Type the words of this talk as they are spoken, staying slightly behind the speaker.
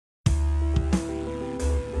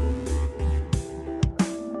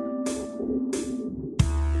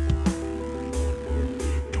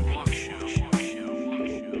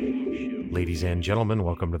Ladies and gentlemen,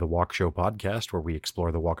 welcome to the Walk Show podcast, where we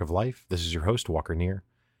explore the walk of life. This is your host, Walker Neer.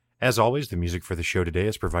 As always, the music for the show today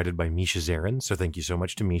is provided by Misha Zarin, so thank you so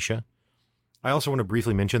much to Misha. I also want to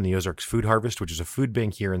briefly mention the Ozarks Food Harvest, which is a food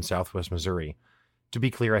bank here in southwest Missouri. To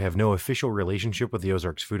be clear, I have no official relationship with the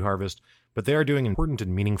Ozarks Food Harvest, but they are doing important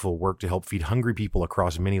and meaningful work to help feed hungry people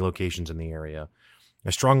across many locations in the area.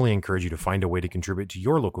 I strongly encourage you to find a way to contribute to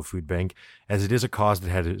your local food bank, as it is a cause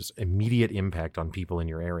that has immediate impact on people in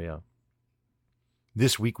your area.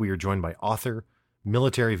 This week, we are joined by author,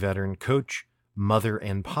 military veteran, coach, mother,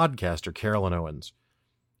 and podcaster Carolyn Owens.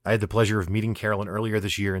 I had the pleasure of meeting Carolyn earlier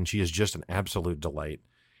this year, and she is just an absolute delight.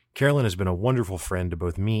 Carolyn has been a wonderful friend to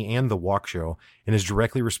both me and The Walk Show, and is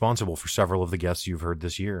directly responsible for several of the guests you've heard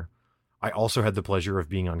this year. I also had the pleasure of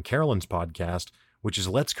being on Carolyn's podcast, which is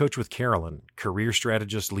Let's Coach with Carolyn, career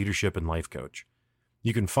strategist, leadership, and life coach.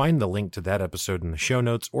 You can find the link to that episode in the show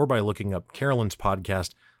notes or by looking up Carolyn's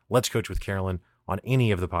podcast, Let's Coach with Carolyn, on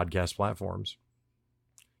any of the podcast platforms.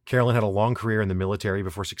 Carolyn had a long career in the military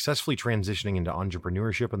before successfully transitioning into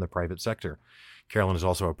entrepreneurship in the private sector. Carolyn is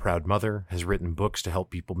also a proud mother, has written books to help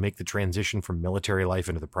people make the transition from military life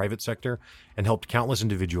into the private sector, and helped countless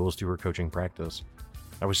individuals through her coaching practice.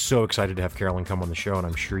 I was so excited to have Carolyn come on the show, and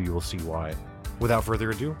I'm sure you will see why. Without further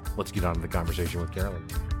ado, let's get on to the conversation with Carolyn.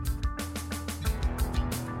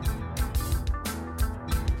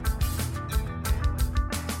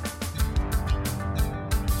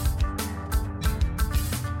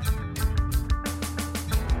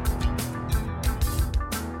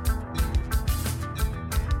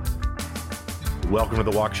 Welcome to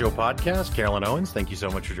the Walk Show podcast. Carolyn Owens, thank you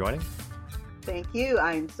so much for joining. Thank you.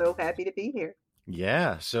 I'm so happy to be here.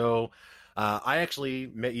 Yeah, so I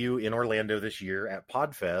actually met you in Orlando this year at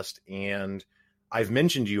PodFest, and I've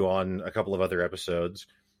mentioned you on a couple of other episodes,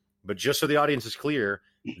 but just so the audience is clear,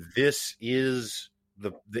 this is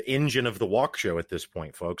the engine of the Walk Show at this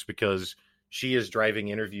point, folks, because she is driving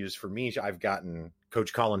interviews for me. I've gotten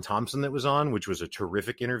Coach Colin Thompson that was on, which was a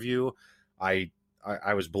terrific interview.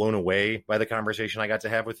 I was blown away by the conversation I got to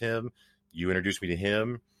have with him. You introduced me to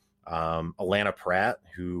him. Alana Pratt,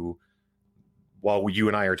 who, while you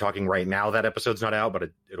and I are talking right now, that episode's not out,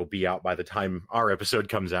 but it'll be out by the time our episode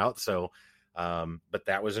comes out. So, but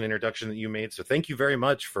that was an introduction that you made. So thank you very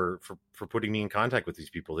much for putting me in contact with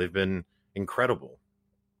these people. They've been incredible.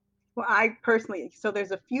 Well, so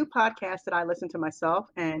there's a few podcasts that I listen to myself,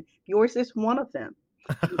 and yours is one of them.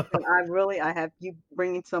 So I have you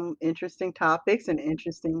bringing some interesting topics and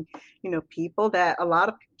interesting, people, that a lot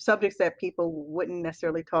of subjects that people wouldn't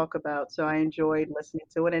necessarily talk about. So I enjoyed listening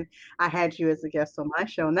to it, and I had you as a guest on my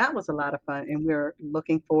show, and that was a lot of fun. And we're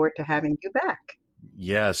looking forward to having you back.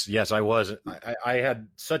 Yes, I was. I had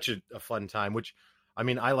such a fun time, which, I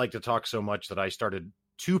mean, I like to talk so much that I started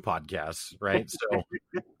 2 podcasts, right? So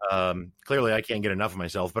clearly I can't get enough of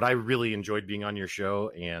myself, but I really enjoyed being on your show,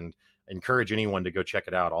 and encourage anyone to go check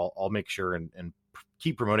it out. I'll make sure and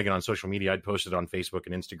keep promoting it on social media. I'd post it on Facebook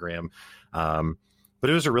and Instagram. But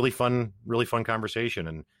it was a really fun conversation.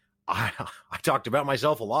 And I talked about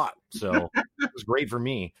myself a lot. So it was great for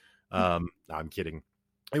me. No, I'm kidding.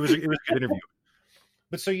 It was a good interview.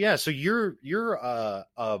 But so you're a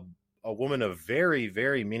woman of very,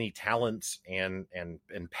 very many talents and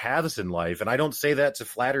paths in life. And I don't say that to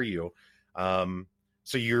flatter you.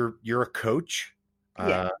 So you're a coach.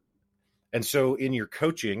 Yeah. And so in your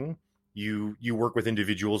coaching, you work with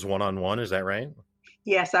individuals one-on-one, is that right?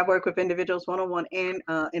 Yes, I work with individuals one-on-one and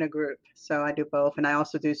in a group. So I do both. And I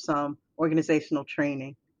also do some organizational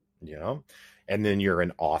training. Yeah. And then you're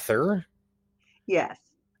an author. Yes.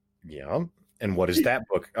 Yeah. And what is that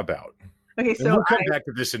book about? Okay, so we'll come back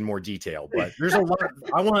to this in more detail, but there's a lot.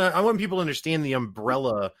 I want people to understand the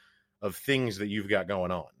umbrella of things that you've got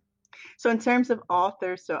going on. So in terms of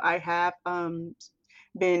authors, so I have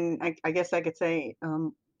been, I guess I could say,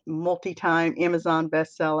 multi-time Amazon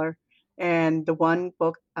bestseller. And the one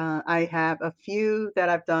book, I have a few that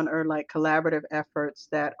I've done are like collaborative efforts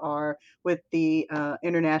that are with the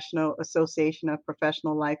International Association of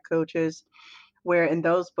Professional Life Coaches, where in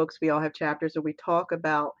those books, we all have chapters where we talk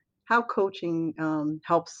about how coaching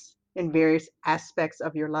helps in various aspects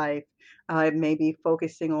of your life. It may be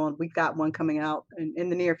focusing on, we've got one coming out in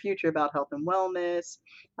the near future about health and wellness,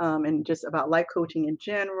 and just about life coaching in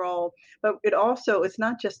general. But it's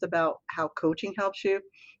not just about how coaching helps you,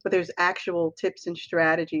 but there's actual tips and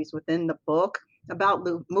strategies within the book about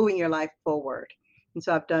moving your life forward. And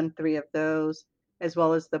so I've done 3 of those, as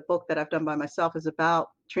well as the book that I've done by myself is about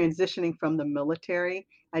transitioning from the military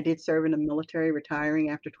I did serve in the military, retiring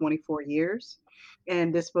after 24 years.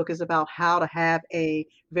 And this book is about how to have a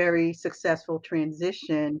very successful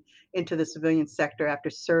transition into the civilian sector after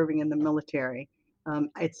serving in the military.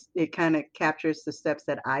 It kind of captures the steps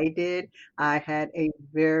that I did. I had a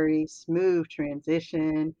very smooth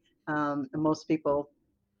transition. Most people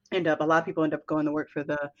a lot of people end up going to work for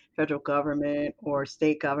the federal government or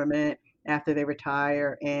state government after they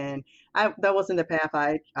retire. And that wasn't the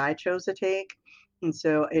path I chose to take. And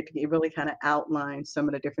so it really kind of outlines some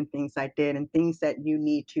of the different things I did and things that you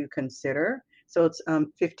need to consider. So it's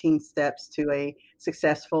 15 steps to a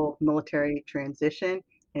successful military transition.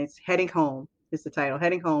 And it's Heading Home is the title.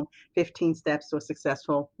 Heading Home, 15 Steps to a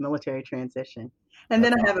Successful Military Transition. And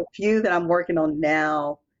then That's I have a few that I'm working on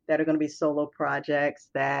now that are going to be solo projects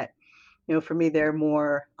that, for me, they're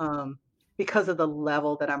more because of the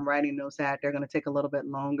level that I'm writing those at, they're going to take a little bit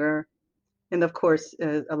longer. And of course,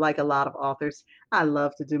 like a lot of authors, I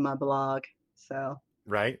love to do my blog. So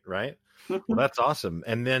right. Well, that's awesome.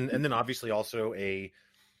 And then obviously also a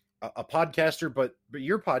podcaster, but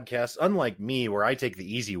your podcast, unlike me, where I take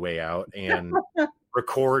the easy way out and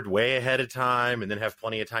record way ahead of time and then have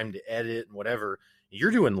plenty of time to edit and whatever.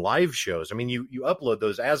 You're doing live shows. I mean, you upload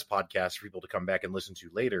those as podcasts for people to come back and listen to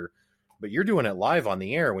later, but you're doing it live on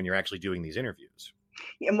the air when you're actually doing these interviews.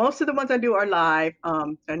 Yeah, most of the ones I do are live.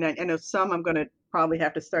 And I know some I'm going to probably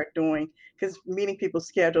have to start doing because meeting people's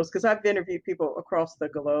schedules, because I've interviewed people across the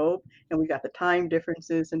globe and we got the time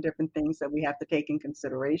differences and different things that we have to take in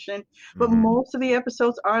consideration. But most of the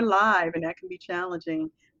episodes are live, and that can be challenging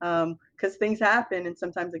because things happen and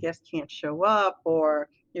sometimes the guests can't show up, or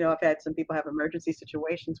I've had some people have emergency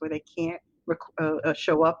situations where they can't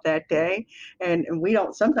show up that day, and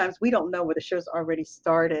sometimes we don't know where the show's already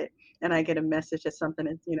started, and I get a message that something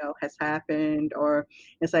is, has happened, or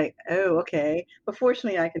it's like, oh, okay. But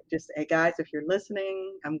fortunately, I could just say, guys, if you're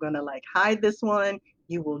listening, I'm gonna hide this one.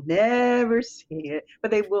 You will never see it, but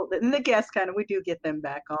they will. And the guests we do get them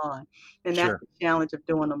back on, and that's the challenge of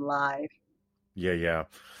doing them live. Yeah.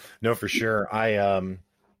 No, for sure. I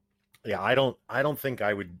don't think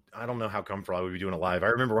I would. I don't know how comfortable I would be doing it live. I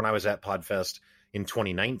remember when I was at Podfest in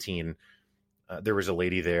 2019, there was a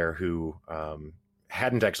lady there who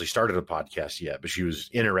hadn't actually started a podcast yet, but she was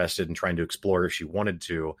interested in trying to explore if she wanted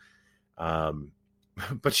to.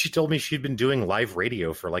 But she told me she'd been doing live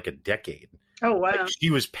radio for like a decade. Oh, wow. She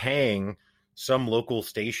was paying some local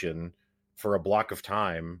station for a block of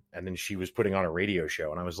time, and then she was putting on a radio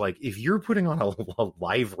show. And I was like, if you're putting on a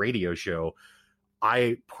live radio show,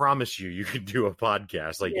 I promise you could do a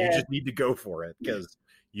podcast. You just need to go for it, because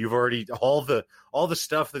you've already all the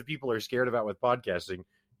stuff that people are scared about with podcasting,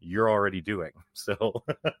 you're already doing. So,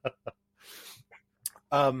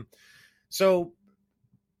 so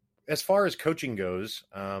as far as coaching goes,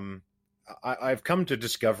 I've come to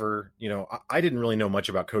discover, I didn't really know much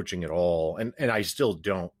about coaching at all, and I still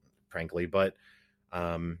don't, frankly. But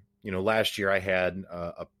last year I had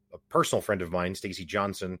a personal friend of mine, Stacy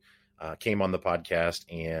Johnson, came on the podcast,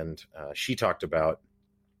 and she talked about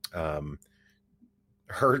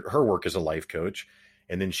her work as a life coach.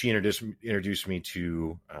 And then she introduced me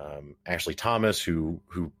to Ashley Thomas, who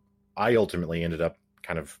I ultimately ended up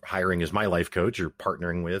kind of hiring as my life coach or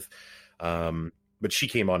partnering with. But she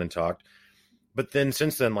came on and talked. But then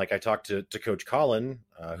since then, I talked to Coach Colin,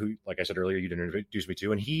 who, like I said earlier, you didn't introduce me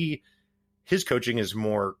to, and his coaching is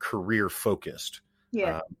more career focused.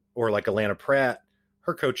 Yeah. Or like Alana Pratt,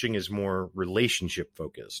 her coaching is more relationship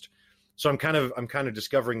focused. So I'm kind of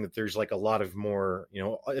discovering that there's a lot of more,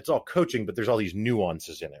 it's all coaching, but there's all these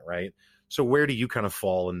nuances in it, right? So where do you kind of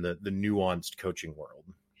fall in the nuanced coaching world?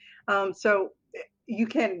 So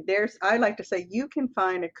I like to say you can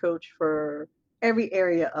find a coach for every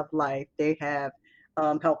area of life. They have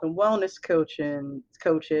health and wellness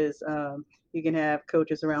coaches. You can have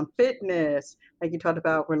coaches around fitness, like you talked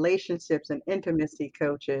about, relationships and intimacy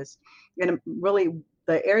coaches. And really,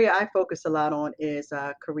 the area I focus a lot on is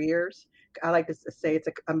careers. I like to say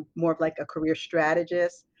I'm more of a career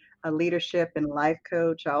strategist, a leadership and life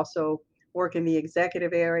coach. I also work in the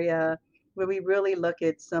executive area, where we really look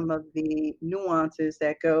at some of the nuances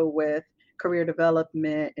that go with career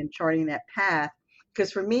development and charting that path.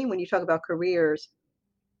 Because for me, when you talk about careers,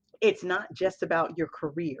 it's not just about your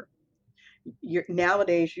career.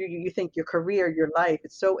 Nowadays, you think your career, your life,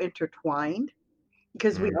 it's so intertwined,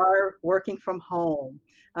 because we are working from home.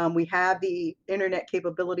 We have the internet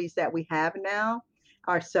capabilities that we have now,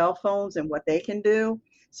 our cell phones and what they can do.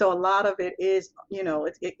 So a lot of it is,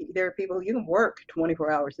 there are people, you can work 24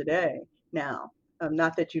 hours a day now.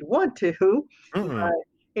 Not that you'd want to, but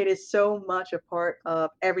it is so much a part of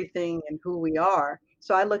everything and who we are.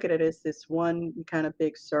 So I look at it as this one kind of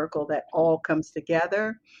big circle that all comes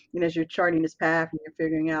together. And as you're charting this path and you're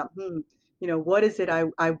figuring out, what is it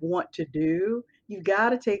I want to do? You've got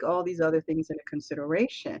to take all these other things into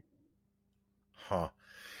consideration. Huh.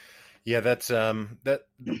 Yeah, that's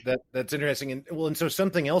interesting. And so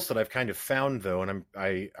something else that I've kind of found though, and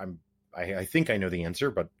I think I know the answer,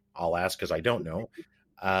 but I'll ask because I don't know.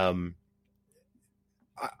 Um,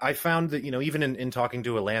 I found that, even in talking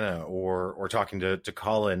to Alana or talking to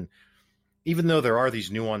Colin, even though there are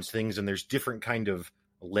these nuanced things and there's different kind of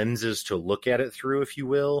lenses to look at it through, if you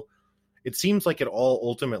will, it seems like it all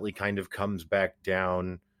ultimately kind of comes back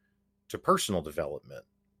down to personal development.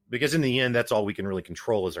 Because in the end, that's all we can really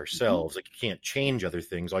control is Mhm. ourselves. Like, you can't change other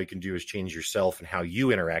things. All you can do is change yourself and how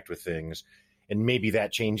you interact with things. And maybe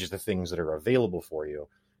that changes the things that are available for you.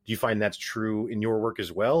 Do you find that's true in your work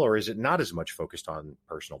as well? Or is it not as much focused on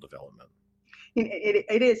personal development?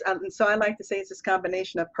 It is. So I like to say it's this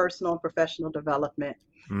combination of personal and professional development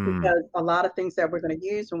Mm, because a lot of things that we're going to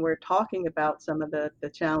use when we're talking about some of the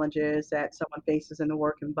challenges that someone faces in the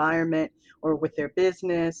work environment or with their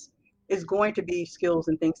business is going to be skills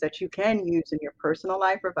and things that you can use in your personal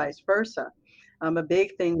life or vice versa. A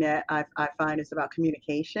big thing that I find is about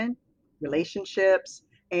communication, relationships,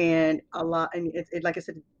 and a lot, and like I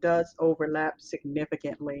said, it does overlap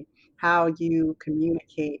significantly how you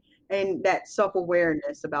communicate and that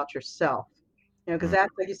self-awareness about yourself. Because mm,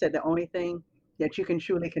 that's like you said, the only thing that you can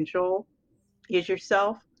truly control is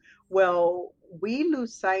yourself. Well, we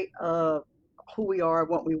lose sight of who we are,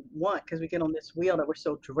 what we want, because we get on this wheel that we're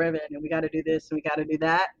so driven and we got to do this and we got to do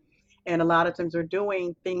that. And a lot of times we're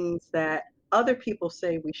doing things that other people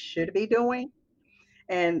say we should be doing.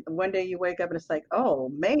 And one day you wake up and it's like, oh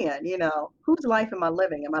man, whose life am I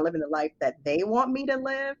living? Am I living the life that they want me to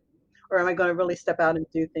live? Or am I going to really step out and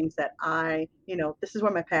do things that this is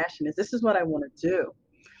where my passion is. This is what I want to do.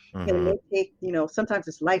 And it mm-hmm. may take, sometimes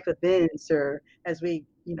it's life events or as we,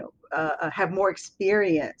 have more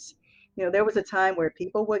experience. There was a time where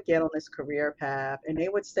people would get on this career path and they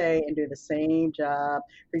would stay and do the same job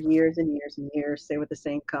for years and years and years, stay with the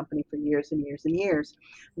same company for years and years and years.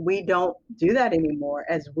 We don't do that anymore.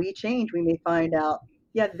 As we change, we may find out,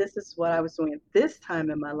 yeah, this is what I was doing at this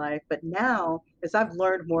time in my life. But now, as I've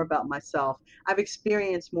learned more about myself, I've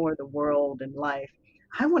experienced more of the world and life.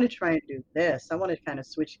 I want to try and do this. I want to kind of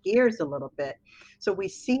switch gears a little bit. So we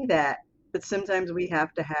see that, but sometimes we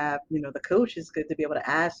have to have, the coach is good to be able to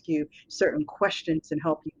ask you certain questions and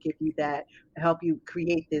help you give you that, help you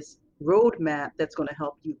create this roadmap that's going to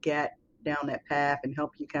help you get down that path and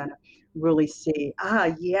help you kind of really see,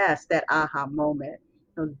 yes, that aha moment.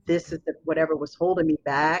 This is whatever was holding me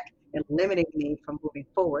back and limiting me from moving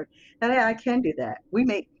forward. And I can do that.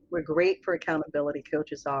 We're great for accountability.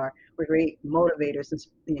 Coaches are. We're great motivators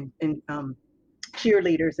and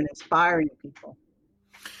cheerleaders and inspiring people.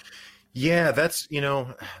 Yeah, that's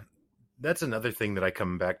another thing that I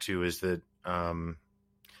come back to is that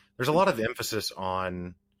there's a lot of emphasis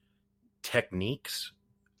on techniques,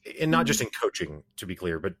 and not just in coaching, to be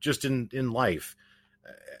clear, but just in life.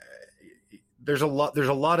 Uh, there's a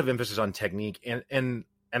lot of emphasis on technique, and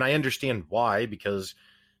I understand why, because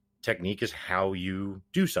technique is how you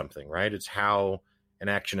do something, right? It's how an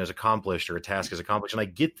action is accomplished or a task is accomplished, and I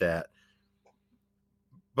get that.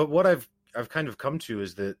 But what I've kind of come to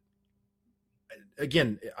is that,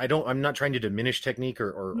 again, I'm not trying to diminish technique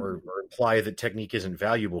or imply that technique isn't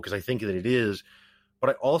valuable, because I think that it is,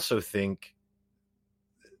 but I also think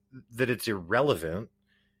that it's irrelevant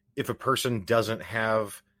if a person doesn't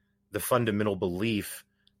have the fundamental belief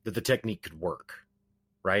that the technique could work,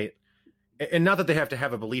 right? And not that they have to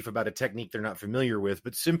have a belief about a technique they're not familiar with,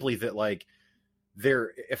 but simply that, like,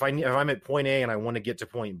 if I'm at point A and I want to get to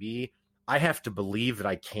point B, I have to believe that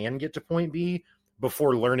I can get to point B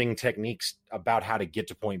before learning techniques about how to get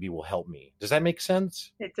to point B will help me. Does that make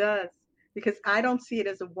sense? It does, because I don't see it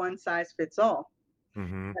as a one size fits all.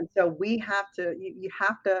 Mm-hmm. And so you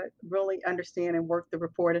have to really understand and work the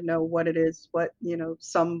rapport to know what it is, what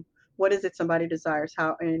is it somebody desires,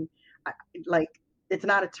 how, and I- like, it's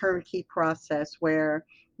not a turnkey process where,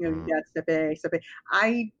 you got step A, step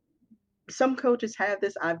A. Some coaches have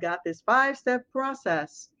this, I've got this 5-step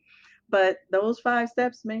process, but those 5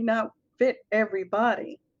 steps may not fit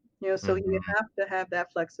everybody. So you Mm-hmm. have to have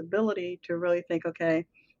that flexibility to really think, okay,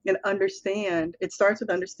 and understand. It starts with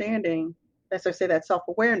understanding, as I say, that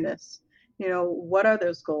self-awareness. What are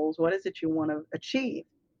those goals? What is it you want to achieve?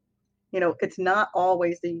 It's not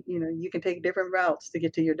always you can take different routes to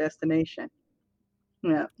get to your destination.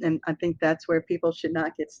 Yeah, and I think that's where people should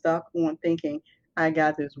not get stuck on thinking, I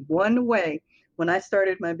got this one way. When I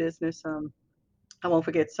started my business, I won't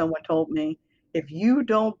forget someone told me, If you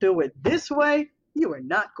don't do it this way, you are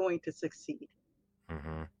not going to succeed.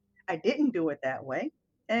 Hmm. I didn't do it that way,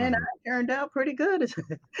 and Hmm. I turned out pretty good.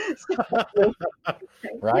 So,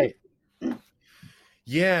 Right.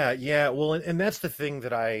 Yeah, yeah. Well, and that's the thing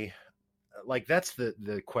that I like. That's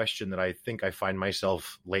the question that I think I find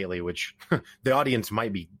myself lately, which the audience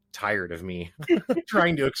might be tired of me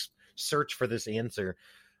trying to search for this answer.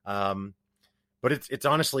 Um, but it's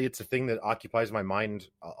honestly it's a thing that occupies my mind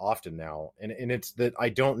often now, and it's that I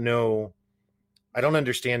don't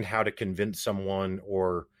understand how to convince someone,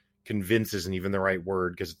 or convince isn't even the right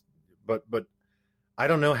word, because but I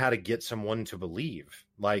don't know how to get someone to believe.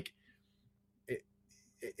 Like,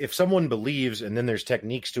 if someone believes, and then there's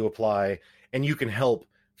techniques to apply, and you can help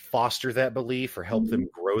foster that belief or help mhm. them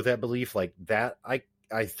grow that belief, like that,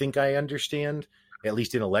 I think I understand, at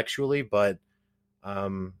least intellectually, but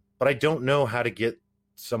I don't know how to get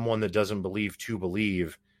someone that doesn't believe to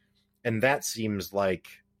believe, and that seems like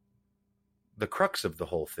the crux of the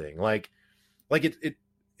whole thing. Like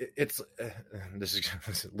it's this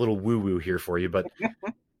is a little woo woo here for you, but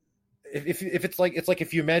if it's like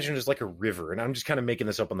if you imagine it as like a river, and I'm just kind of making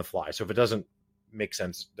this up on the fly, so if it doesn't make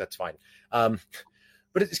sense, that's fine. Um,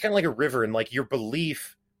 but it's kind of like a river, and like your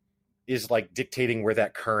belief is like dictating where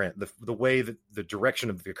that current, the way that the direction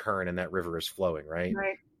of the current in that river is flowing, right?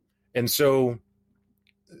 Right. And so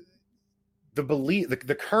the belief,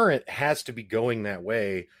 the current has to be going that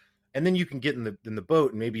way, and then you can get in the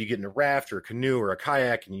boat, and maybe you get in a raft or a canoe or a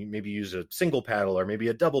kayak, and you maybe use a single paddle or maybe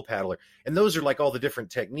a double paddler, and those are like all the different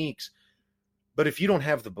techniques. But if you don't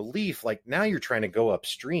have the belief, like now you're trying to go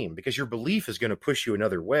upstream, because your belief is going to push you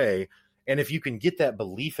another way. And if you can get that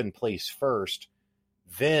belief in place first,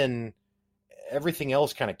 then everything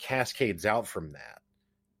else kind of cascades out from that.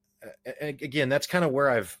 Again, that's kind of where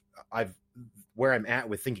I've where I'm at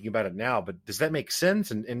with thinking about it now. But does that make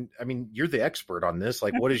sense? And I mean, you're the expert on this.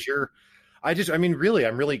 Like, what is your? I mean, really,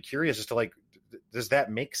 I'm really curious as to like, does that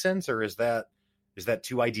make sense, or is that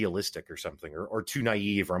too idealistic or something, or too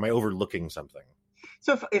naive, or am I overlooking something?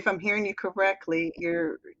 So if I'm hearing you correctly,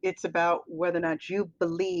 it's about whether or not you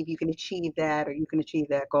believe you can achieve that or you can achieve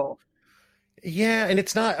that goal. Yeah, and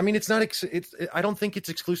it's not. I mean, it's not. It's. I don't think it's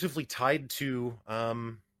exclusively tied to. I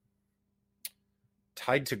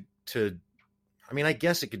mean, I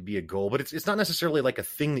guess it could be a goal, but it's not necessarily like a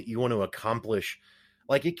thing that you want to accomplish.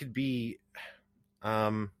 Like it could be.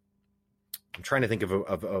 Um, I'm trying to think of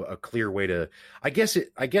a clear way to. I guess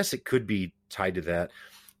it could be tied to that.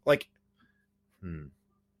 Like, hmm,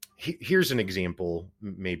 here's an example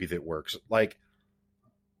maybe that works. Like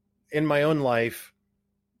in my own life,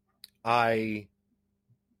 I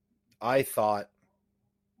I thought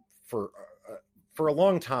for for a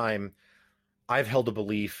long time I've held a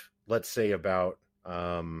belief, let's say about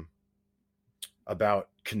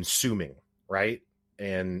consuming, right?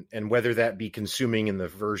 And whether that be consuming in the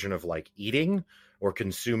version of like eating, or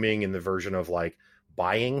consuming in the version of like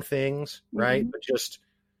buying things, right? Hmm. But just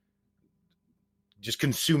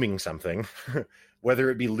consuming something, whether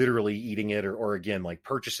it be literally eating it, or again like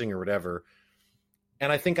purchasing or whatever.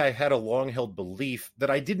 And I think I had a long held belief that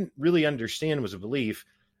I didn't really understand was a belief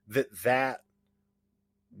that that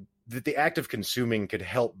that the act of consuming could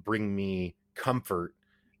help bring me comfort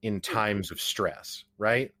in times of stress,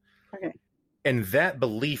 right? Okay. And that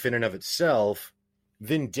belief in and of itself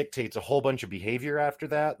then dictates a whole bunch of behavior after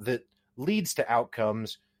that, that leads to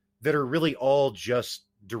outcomes that are really all just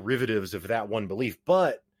derivatives of that one belief.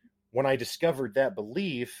 But when I discovered that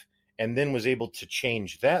belief and then was able to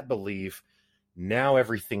change that belief, now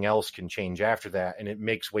everything else can change after that, and it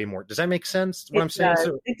makes way more. Does that make sense what I'm It saying? does.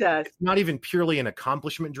 So It does. it's not even purely an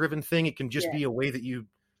accomplishment driven thing. It can just Yeah. be a way that you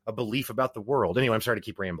a belief about the world. Anyway, I'm sorry to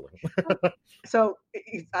keep rambling. So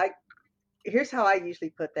here's how I usually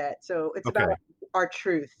put that. So it's about Okay. our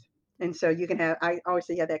truth. And so you can have, I always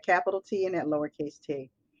say, you have that capital T and that lowercase t.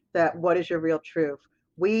 That what is your real truth?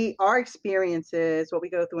 Our experiences, what we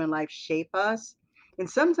go through in life shape us. And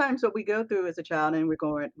sometimes what we go through as a child and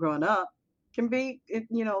growing up can be,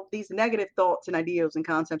 these negative thoughts and ideals and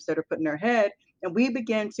concepts that are put in our head. And we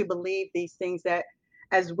begin to believe these things that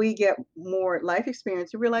as we get more life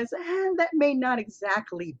experience, we realize that may not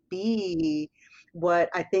exactly be what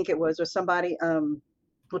I think it was, or somebody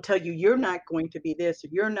will tell you you're not going to be this or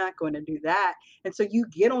you're not going to do that. And so you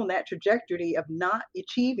get on that trajectory of not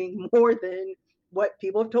achieving more than what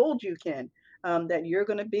people have told you can, that you're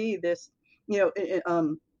going to be this, you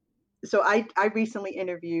know, so I recently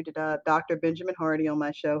interviewed Dr. Benjamin Hardy on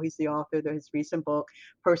my show. He's the author of his recent book,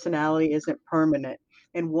 Personality Isn't Permanent.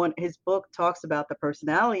 And his book talks about the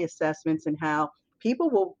personality assessments and how people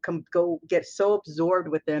will go get so absorbed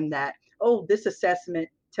with them that, oh, this assessment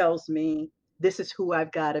tells me this is who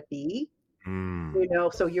I've got to be.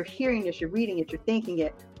 Mm. So you're hearing this, you're reading it, you're thinking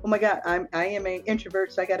it. Oh my God, I am an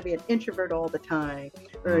introvert, so I got to be an introvert all the time.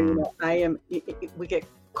 Or, Mm. I am, we get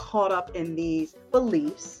caught up in these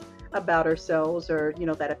beliefs about ourselves, or,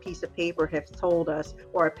 that a piece of paper has told us,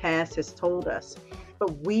 or a past has told us.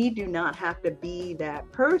 But we do not have to be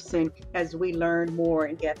that person as we learn more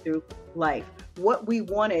and get through life. What we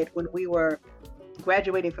wanted when we were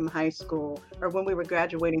graduating from high school, or when we were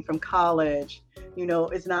graduating from college,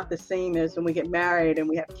 is not the same as when we get married and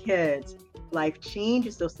we have kids. Life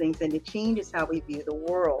changes those things, and it changes how we view the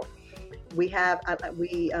world.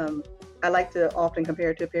 I like to often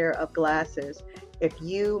compare it to a pair of glasses. If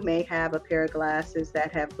you may have a pair of glasses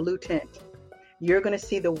that have blue tint, you're going to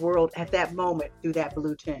see the world at that moment through that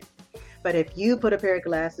blue tint. But if you put a pair of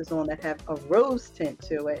glasses on that have a rose tint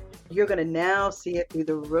to it, you're going to now see it through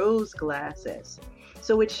the rose glasses.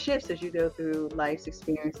 So it shifts as you go through life's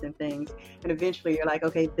experience and things. And eventually you're like,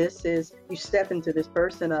 okay, you step into this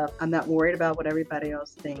person of, I'm not worried about what everybody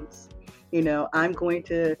else thinks. I'm going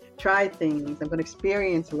to try things. I'm going to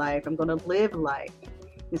experience life. I'm going to live life,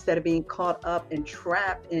 instead of being caught up and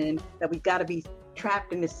trapped in that. We've got to be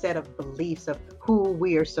trapped in this set of beliefs of who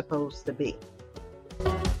we are supposed to be.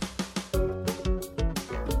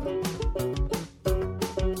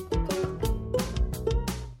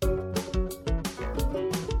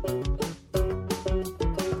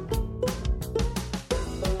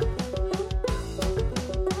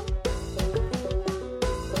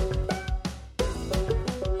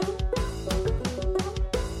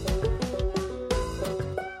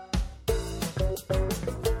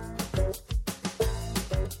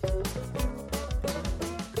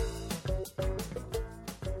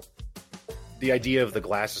 The idea of the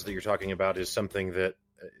glasses that you're talking about is something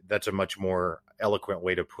that's a much more eloquent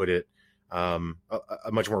way to put it, a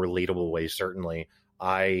much more relatable way. Certainly,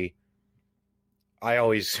 I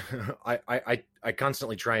always, I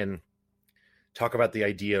constantly try and talk about the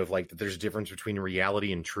idea of like that there's a difference between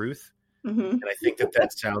reality and truth, and I think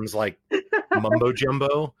that sounds like mumbo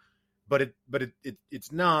jumbo, but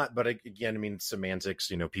it's not. But again, I mean, semantics.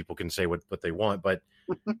 People can say what they want, but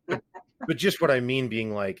just what I mean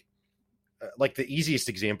being like the easiest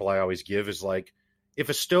example I always give is like, if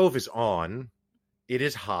a stove is on, it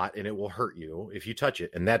is hot and it will hurt you if you touch it.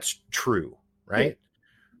 And that's true, right? Yeah.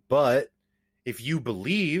 But if you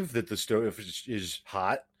believe that the stove is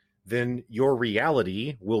hot, then your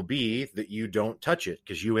reality will be that you don't touch it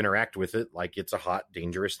because you interact with it like it's a hot,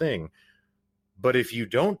 dangerous thing. But if you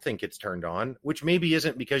don't think it's turned on, which maybe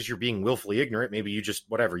isn't because you're being willfully ignorant, maybe you just,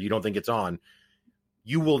 whatever, you don't think it's on,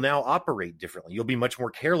 you will now operate differently. You'll be much more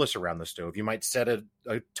careless around the stove. You might set a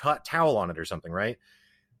towel on it or something, right?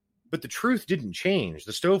 But the truth didn't change.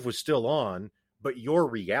 The stove was still on, but your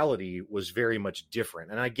reality was very much different.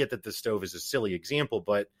 And I get that the stove is a silly example,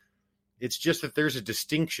 but it's just that there's a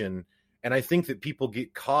distinction. And I think that people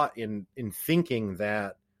get caught in thinking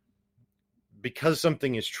that because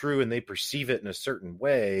something is true and they perceive it in a certain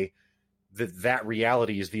way, that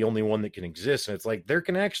reality is the only one that can exist. And it's like, there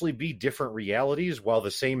can actually be different realities while the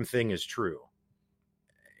same thing is true.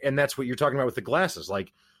 And that's what you're talking about with the glasses.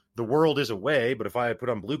 Like, the world is a way, but if I put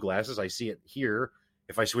on blue glasses, I see it here.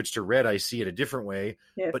 If I switch to red, I see it a different way,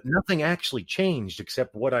 but nothing actually changed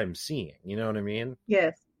except what I'm seeing. You know what I mean?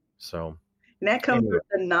 Yes. So, and that comes with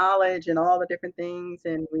the knowledge and all the different things,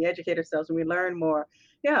 and we educate ourselves and we learn more.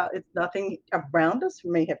 Yeah. It's nothing around us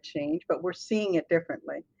may have changed, but we're seeing it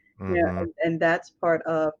differently. Yeah, and that's part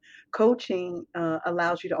of coaching.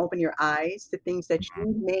 Allows you to open your eyes to things that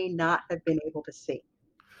you may not have been able to see,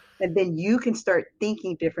 and then you can start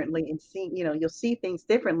thinking differently and seeing. You'll see things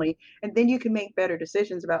differently, and then you can make better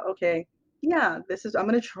decisions about, okay, yeah, I'm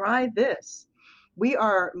going to try this.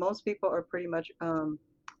 Most people are pretty much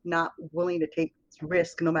not willing to take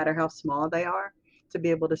risk, no matter how small they are, to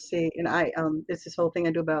be able to see. And it's this whole thing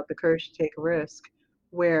I do about the courage to take risk,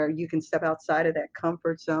 where you can step outside of that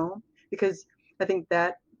comfort zone, because I think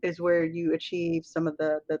that is where you achieve some of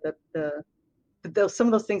some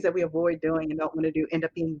of those things that we avoid doing and don't want to do end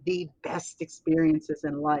up being the best experiences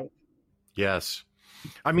in life. Yes.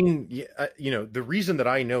 I mean, the reason that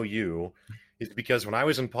I know you is because when I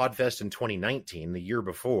was in PodFest in 2019, the year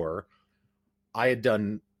before, I had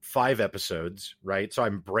done 5 episodes, right? So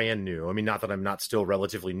I'm brand new. I mean, not that I'm not still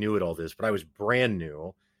relatively new at all this, but I was brand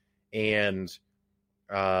new. And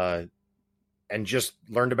just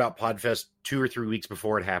learned about PodFest 2 or 3 weeks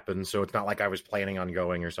before it happened. So it's not like I was planning on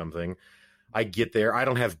going or something. I get there. I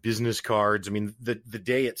don't have business cards. I mean, the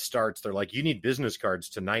day it starts, they're like, you need business cards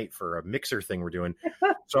tonight for a mixer thing we're doing.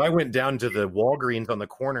 So I went down to the Walgreens on the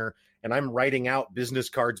corner and I'm writing out business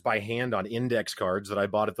cards by hand on index cards that I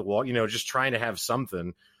bought at the wall, just trying to have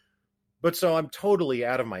something. But so I'm totally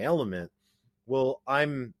out of my element. Well,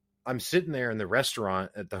 I'm sitting there in the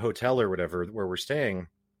restaurant at the hotel or whatever where we're staying,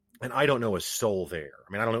 and I don't know a soul there.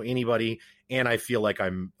 I mean, I don't know anybody, and I feel like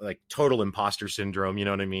I'm like total imposter syndrome. You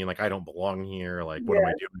know what I mean? Like I don't belong here. Like what am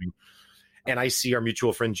I doing? And I see our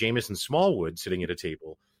mutual friend Jameson Smallwood sitting at a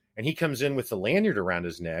table, and he comes in with the lanyard around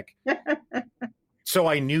his neck. So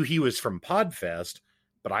I knew he was from Podfest,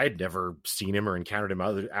 but I had never seen him or encountered him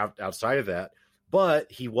outside of that.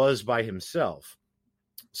 But he was by himself.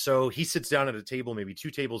 So he sits down at a table, maybe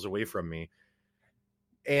 2 tables away from me.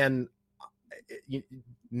 And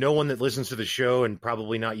no one that listens to the show, and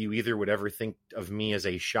probably not you either, would ever think of me as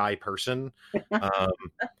a shy person.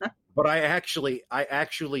 But I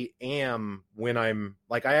actually am when I'm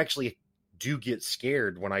like, I actually do get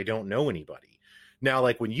scared when I don't know anybody. Now,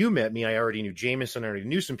 like when you met me, I already knew Jameson, I already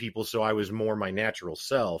knew some people, so I was more my natural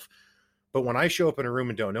self. But when I show up in a room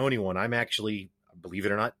and don't know anyone, I'm actually, believe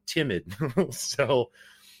it or not, timid. So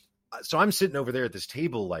I'm sitting over there at this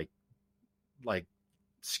table, like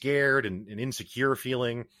scared and insecure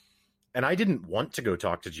feeling. And I didn't want to go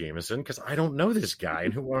talk to Jameson because I don't know this guy,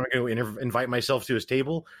 and who want to go invite myself to his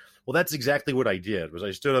table. Well, that's exactly what I did. Was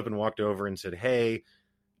I stood up and walked over and said, "Hey,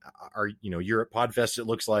 you're at Podfest. It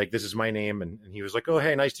looks like this is my name." And he was like, "Oh,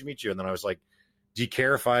 hey, nice to meet you." And then I was like, "Do you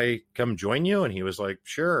care if I come join you?" And he was like,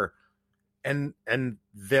 "Sure." And then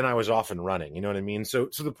I was off and running. You know what I mean? So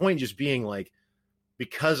the point just being like,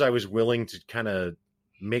 because I was willing to kind of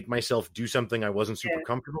make myself do something I wasn't super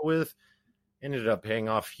comfortable with, ended up paying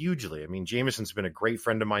off hugely. I mean, Jameson's been a great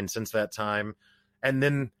friend of mine since that time. And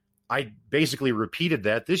then I basically repeated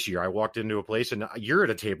that this year. I walked into a place and you're at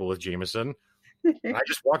a table with Jameson. And I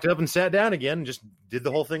just walked up and sat down again and just did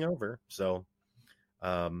the whole thing over. So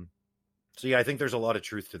yeah, I think there's a lot of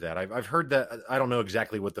truth to that. I've heard that. I don't know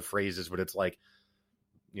exactly what the phrase is, but it's like,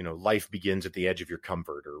 life begins at the edge of your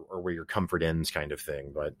comfort, or where your comfort ends, kind of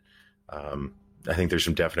thing. But I think there's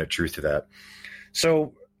some definite truth to that.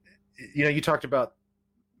 So, you talked about,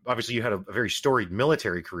 obviously you had a very storied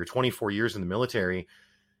military career, 24 years in the military.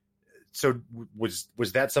 So was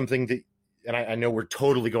that something that, and I know we're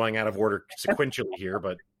totally going out of order sequentially here,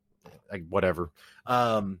 but whatever.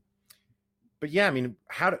 But yeah, I mean,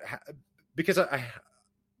 because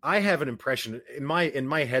I have an impression in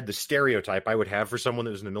my head, the stereotype I would have for someone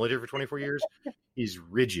that was in the military for 24 years is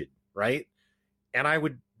rigid, right? And I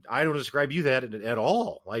don't describe you that at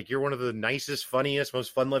all. Like, you're one of the nicest, funniest,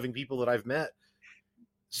 most fun-loving people that I've met.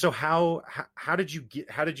 So how did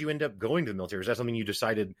you end up going to the military? Was that something you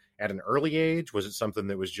decided at an early age? Was it something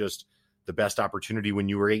that was just the best opportunity when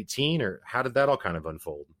you were 18, or how did that all kind of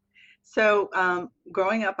unfold? So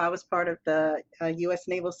growing up, I was part of the U.S.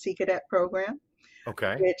 Naval Sea Cadet program.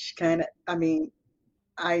 Okay. Which kind of, I mean,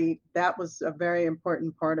 that was a very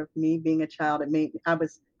important part of me being a child. I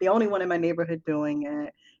was the only one in my neighborhood doing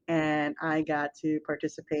it, and I got to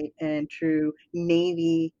participate in true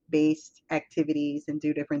Navy-based activities and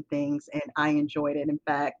do different things, and I enjoyed it. In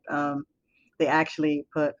fact, they actually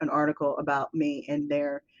put an article about me in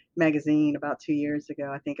their magazine about 2 years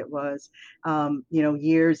ago, I think it was.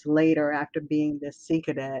 Years later, after being this Sea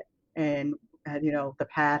Cadet, and the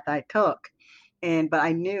path I took. But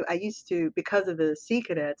I knew I used to, because of the Sea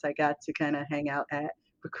Cadets, I got to kind of hang out at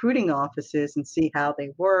recruiting offices and see how they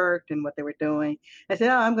worked and what they were doing. I said,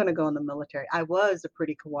 "Oh, I'm going to go in the military." I was a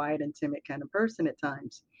pretty quiet and timid kind of person at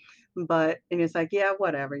times, and it's like, yeah,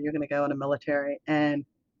 whatever, you're going to go in the military. And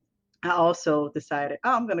I also decided,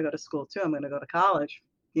 oh, I'm going to go to school too. I'm going to go to college,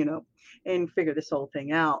 and figure this whole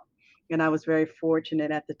thing out. And I was very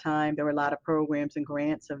fortunate at the time. There were a lot of programs and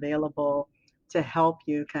grants available to help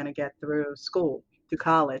you kind of get through school, through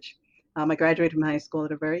college. I graduated from high school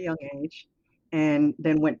at a very young age, and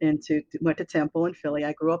then went to Temple in Philly.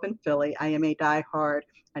 I grew up in Philly. I am a diehard,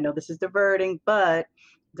 I know this is diverting, but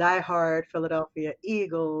diehard Philadelphia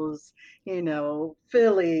Eagles,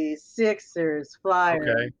 Phillies, Sixers, Flyers.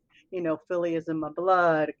 Okay. Philly is in my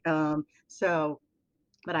blood.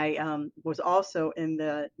 But I was also in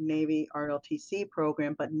the Navy ROTC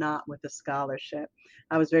program, but not with a scholarship.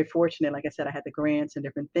 I was very fortunate. Like I said, I had the grants and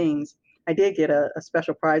different things. I did get a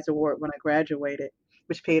special prize award when I graduated,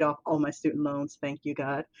 which paid off all my student loans. Thank you,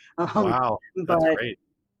 God. Wow, that's great.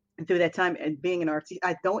 through that time and being in ROTC,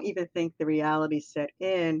 I don't even think the reality set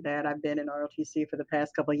in that I've been in ROTC for the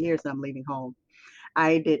past couple of years and I'm leaving home.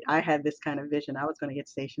 I had this kind of vision. I was going to get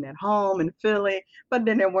stationed at home in Philly, but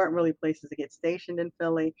then there weren't really places to get stationed in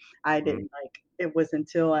Philly. I Mm, didn't like it was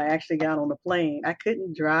until I actually got on the plane. I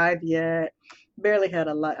couldn't drive yet. Barely had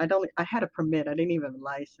a lot. I had a permit. I didn't even have a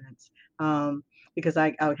license. Because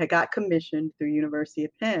I had got commissioned through University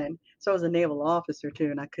of Penn. So I was a naval officer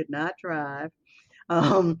too, and I could not drive.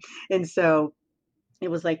 Um, and so it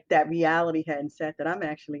was like that reality hadn't set that I'm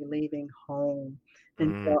actually leaving home.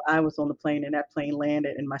 And mm, so I was on the plane and that plane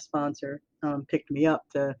landed and my sponsor picked me up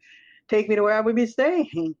to take me to where I would be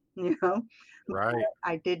staying, you know. right.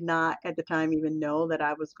 I did not at the time even know that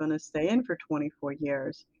I was going to stay in for 24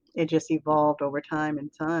 years. It just evolved over time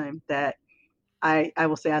and time that I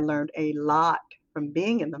will say I learned a lot from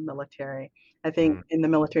being in the military. I think Mm, in the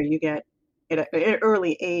military you get at an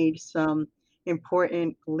early age some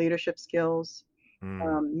important leadership skills,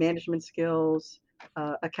 mm, management skills,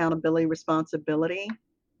 accountability, responsibility.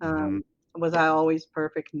 mm-hmm, Was I always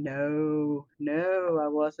perfect? No, no, I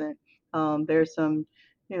wasn't. There's some,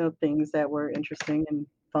 things that were interesting and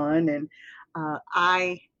fun, and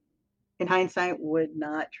I, in hindsight, would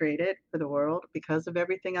not trade it for the world because of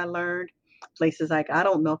everything I learned. Places like I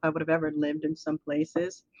don't know if I would have ever lived in some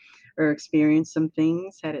places or experienced some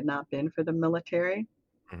things had it not been for the military.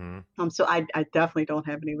 mm-hmm, So I definitely don't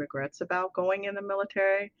have any regrets about going in the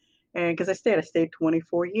military, and because I stayed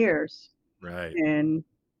 24 years, right. and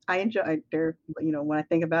I enjoyed there. When I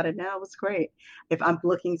think about it now, it was great. If I'm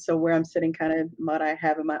looking, so where I'm sitting, kind of what I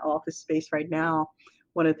have in my office space right now.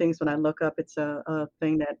 One of the things when I look up, it's a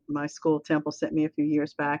thing that my school Temple sent me a few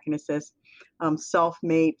years back, and it says,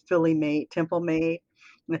 "Self-made, Philly made, Temple made."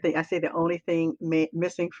 And I say the only thing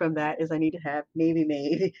missing from that is I need to have Navy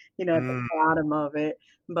made, at the Mm, bottom of it.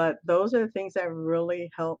 But those are the things that really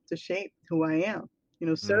help to shape who I am.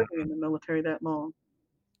 mm, Serving in the military that long.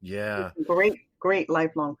 yeah. Great, great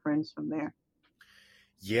lifelong friends from there.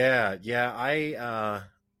 Yeah. Yeah.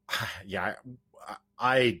 Yeah,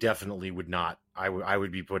 I definitely would not. I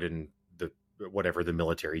would be put in the whatever the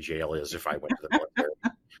military jail is if I went to the military.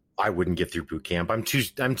 I wouldn't get through boot camp. I'm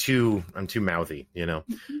too mouthy, you know.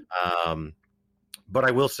 Um, but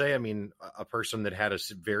I will say, I mean, a person that had a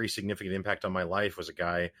very significant impact on my life was a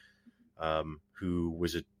guy who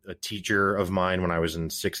was a teacher of mine when I was in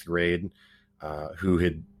sixth grade, who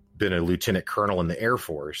had been a lieutenant colonel in the Air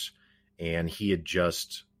Force, and he had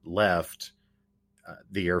just left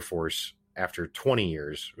the Air Force after 20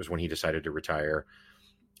 years was when he decided to retire.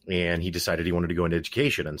 And he decided he wanted to go into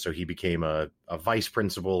education. And so he became a vice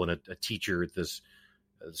principal and a teacher at this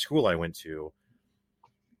school I went to.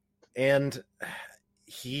 And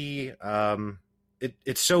he,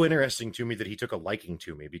 it's so interesting to me that he took a liking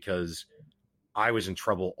to me because I was in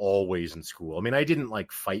trouble always in school. I mean, I didn't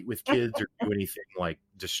like fight with kids or do anything like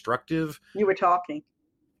destructive. You were talking.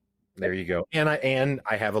 There you go. And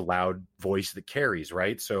I have a loud voice that carries,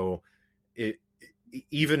 right? So it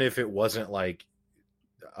even if it wasn't like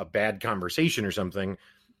a bad conversation or something,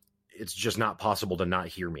 it's just not possible to not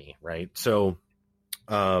hear me, right?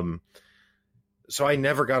 Um so I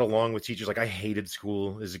never got along with teachers. Like I hated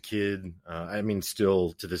school as a kid. I mean,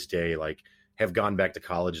 still to this day, like have gone back to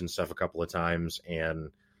college and stuff a couple of times,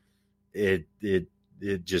 and it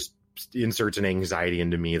just inserts an anxiety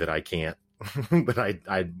into me that I can't that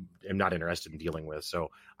I am not interested in dealing with. So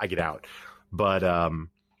I get out. But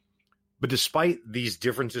despite these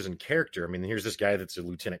differences in character, I mean, here's this guy that's a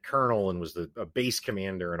lieutenant colonel and was a base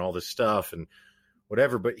commander and all this stuff and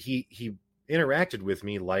whatever. But he interacted with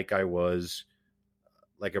me like I was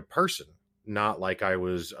like a person, not like I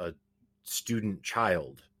was a student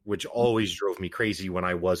child, which always drove me crazy when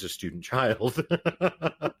I was a student child.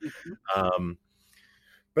 Mhm. um,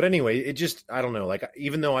 but anyway, it just, I don't know. Like,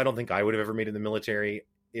 even though I don't think I would have ever made it in the military,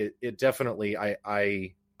 it definitely, I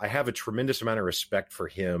have a tremendous amount of respect for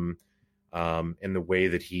him, and the way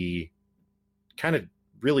that he kind of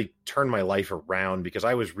really turned my life around, because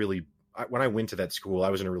I was really, when I went to that school, I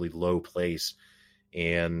was in a really low place,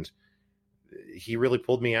 and he really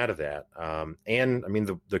pulled me out of that. And I mean,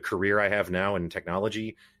 the career I have now in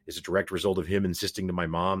technology is a direct result of him insisting to my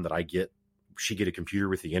mom that she get a computer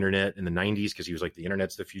with the internet in the 90s, because he was like, the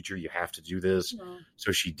internet's the future, you have to do this. Wow.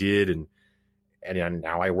 So she did, and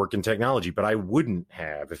now I work in technology, but I wouldn't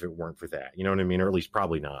have if it weren't for that, you know what I mean? Or at least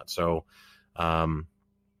probably not. So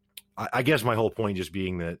I guess my whole point just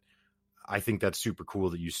being that I think that's super cool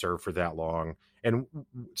that you served for that long. And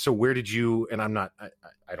so where did you, and I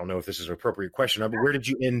don't know if this is an appropriate question, but where did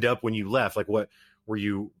you end up when you left? Like, what were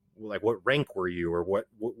you, like, what rank were you, or what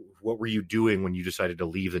were you doing when you decided to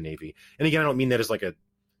leave the Navy? And again, I don't mean that as like a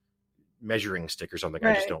measuring stick or something.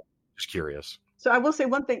 I Right. just curious. So I will say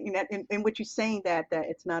one thing in what you're saying that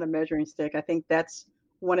it's not a measuring stick. I think that's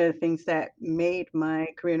one of the things that made my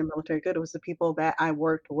career in the military good. It was the people that I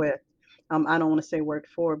worked with. I don't want to say worked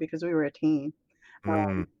for because we were a team. Mm,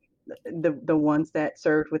 Um, the ones that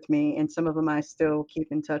served with me, and some of them I still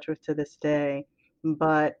keep in touch with to this day.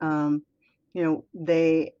 But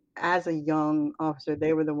they, as a young officer,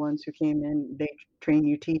 they were the ones who came in. They train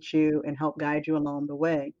you, teach you, and help guide you along the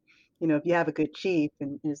way. If you have a good chief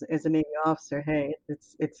and as a Navy officer, hey,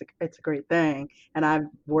 it's a great thing. And I've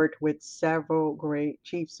worked with several great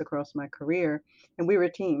chiefs across my career, and we were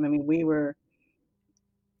a team. I mean, we were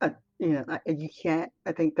uh, you can't,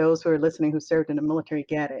 I think those who are listening who served in the military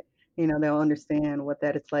get it. They'll understand what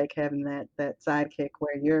that it's like having that sidekick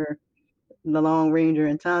where you're the Lone Ranger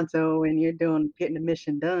in Tonto and you're getting the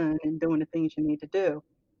mission done and doing the things you need to do.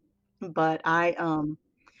 But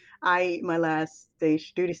my last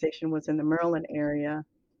duty station was in the Maryland area,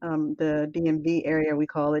 the DMV area, we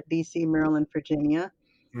call it DC, Maryland, Virginia.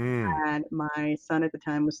 mm, And my son at the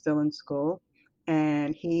time was still in school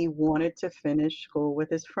and he wanted to finish school with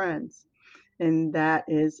his friends. And that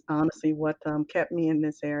is honestly what kept me in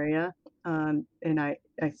this area. And I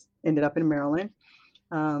ended up in Maryland.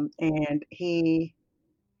 And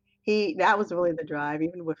that was really the drive,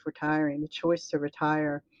 even with retiring, the choice to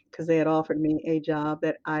retire, because they had offered me a job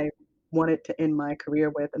that I wanted to end my career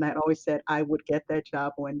with. And I had always said I would get that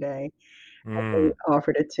job one day. They mm,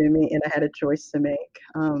 offered it to me, and I had a choice to make.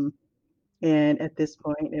 And at this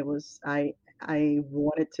point, I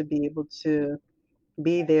wanted to be able to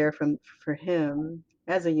be there for him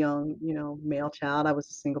as a young, male child. I was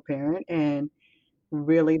a single parent, and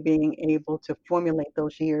really being able to formulate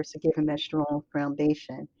those years to give him that strong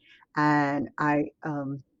foundation. And I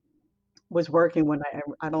was working when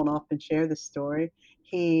I don't often share this story.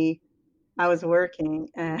 I was working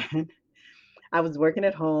and I was working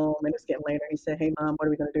at home and it was getting later. He said, "Hey mom, what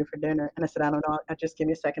are we going to do for dinner?" And I said, "I don't know. Just give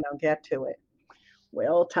me a second. I'll get to it."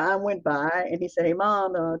 Well, time went by and he said, "Hey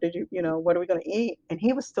mom, what are we going to eat?" And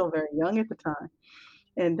he was still very young at the time.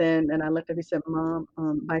 And I looked up, he said, "Mom,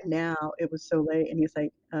 by now it was so late." And he's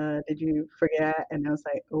like, "Did you forget?" And I was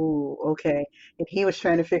like, "Oh, okay." And he was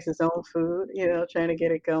trying to fix his own food, trying to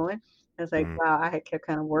get it going. I was like, mm. wow, I had kept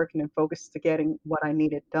kind of working and focused to getting what I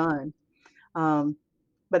needed done. Um,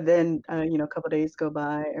 but then, a couple of days go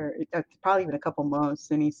by, or probably even a couple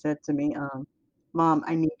months, and he said to me, "Mom,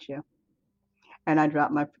 I need you." And I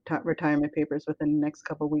dropped my retirement papers within the next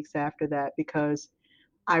couple of weeks after that because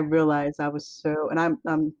I realized I was so,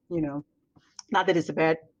 and not that it's a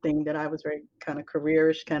bad thing that I was very kind of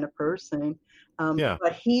careerish kind of person, Yeah.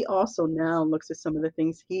 but he also now looks at some of the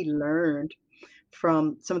things he learned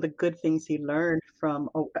from some of the good things he learned from.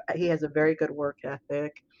 Oh, he has a very good work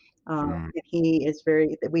ethic. Mm,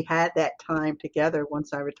 And we had that time together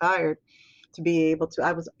once I retired to be able to.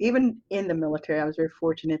 I was even in the military. I was very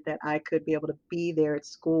fortunate that I could be able to be there at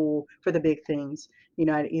school for the big things.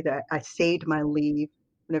 I saved my leave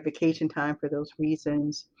and a vacation time for those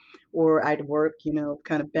reasons, or I'd work,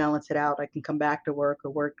 kind of balance it out. I can come back to work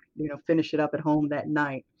or work, finish it up at home that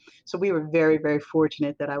night. So we were very, very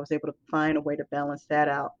fortunate that I was able to find a way to balance that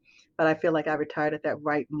out. But I feel like I retired at that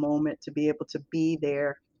right moment to be able to be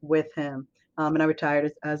there with him. And I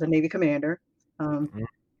retired as a Navy commander. Um, mm.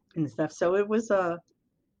 and stuff. So it was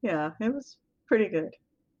yeah, it was pretty good.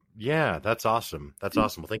 Yeah, that's awesome. That's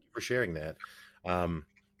awesome. Well, thank you for sharing that. Um,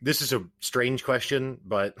 this is a strange question,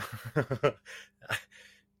 but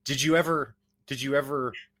did you ever, did you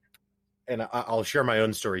ever, and I'll share my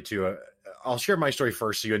own story too. I'll share my story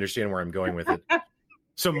first so you understand where I'm going with it.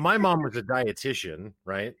 So my mom was a dietitian,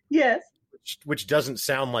 right? Yes. Which doesn't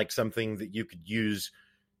sound like something that you could use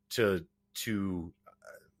to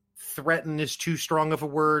threaten is too strong of a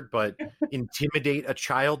word, but intimidate a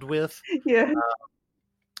child with. Yeah.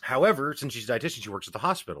 However, since she's a dietitian, she works at the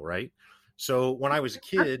hospital, right? So when I was a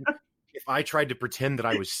kid, if I tried to pretend that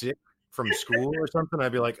I was sick from school or something,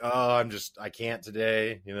 I'd be like, "Oh, I can't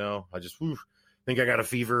today. I just think I got a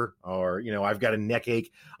fever, or I've got a neck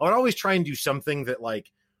ache." I would always try and do something that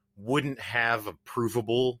like wouldn't have a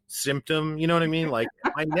provable symptom. You know what I mean? Like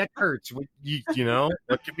my neck hurts. What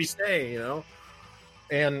could we say?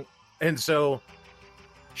 And so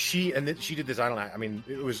she did this. I don't know. I mean,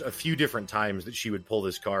 it was a few different times that she would pull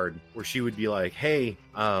this card where she would be like, "Hey,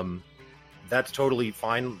 that's totally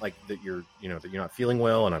fine. Like that that you're not feeling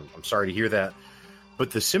well, and I'm sorry to hear that.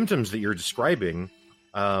 But the symptoms that you're describing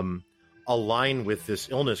align with this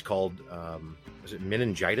illness called is it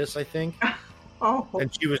meningitis? I think." Oh,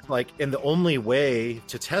 And she was like, "And the only way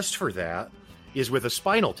to test for that is with a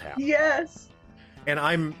spinal tap." yes. And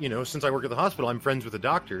I'm, since I work at the hospital, I'm friends with the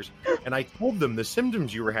doctors, and I told them the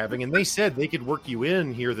symptoms you were having, and they said they could work you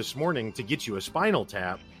in here this morning to get you a spinal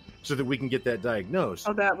tap so that we can get that diagnosed.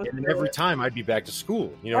 Oh, that was and then good. every time I'd be back to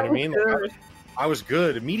school. You know That what I mean? was good. I was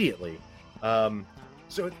good immediately.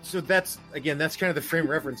 So that's kind of the frame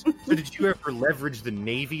of reference. So did you ever leverage the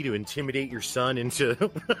Navy to intimidate your son into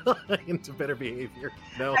into better behavior?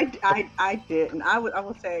 No, I didn't. I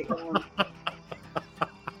will say,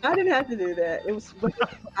 I didn't have to do that. It was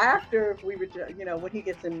after we were, when he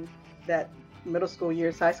gets in that middle school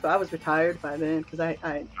years, high school. I was retired by then because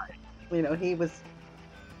he was.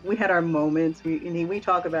 We had our moments. We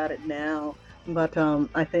talk about it now, but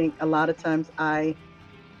I think a lot of times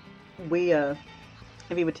if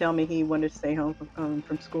he would tell me he wanted to stay home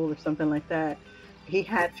from school or something like that, he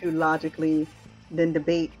had to logically then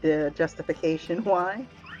debate the justification why.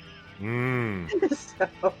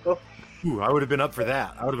 So. Ooh, I would have been up for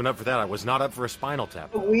that. I was not up for a spinal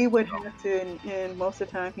tap. We would have to, and most of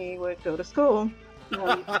the time he would go to school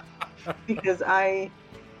because I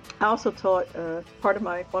also taught one of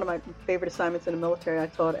my favorite assignments in the military. I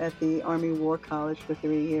taught at the Army War College for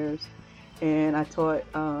 3 years, and I taught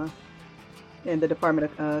in the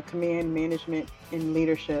Department of Command Management and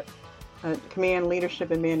Leadership. Command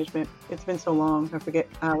Leadership and Management. It's been so long, I forget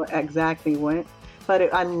how it exactly went,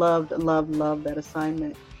 but I loved that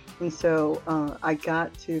assignment. And so I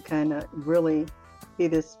got to kind of really be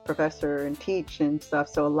this professor and teach and stuff.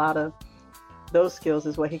 So a lot of those skills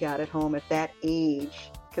is what he got at home at that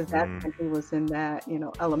age, because that's when he was in that,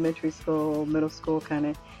 elementary school, middle school kind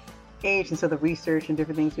of age. And so the research and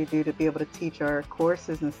different things we do to be able to teach our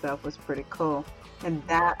courses and stuff was pretty cool. And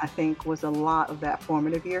that, I think, was a lot of that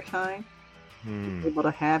formative year time to be able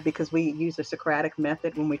to have, because we use a Socratic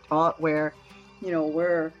method when we taught where,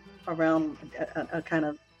 we're around a kind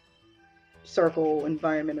of circle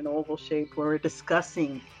environment, an oval shape, where we're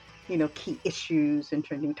discussing, key issues and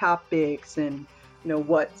trending topics and,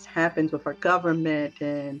 what happens with our government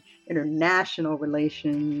and international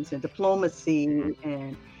relations and diplomacy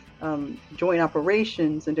and joint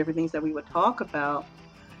operations and different things that we would talk about.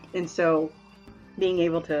 And so being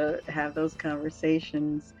able to have those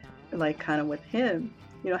conversations, like kind of with him,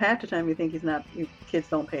 half the time you think kids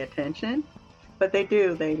don't pay attention, but they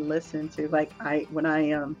do. They listen to, like, when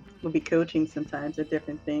I would be coaching sometimes at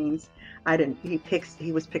different things,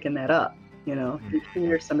 he was picking that up, he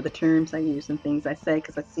hears some of the terms I use and things I say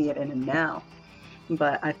because I see it in him now.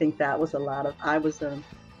 But I think that was a lot of, I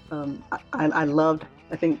loved,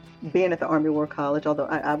 I think, being at the Army War College, although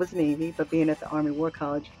I was Navy, but being at the Army War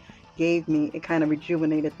College it kind of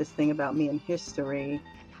rejuvenated this thing about me in history.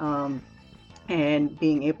 And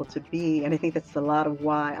being able to be, and I think that's a lot of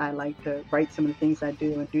why I like to write some of the things I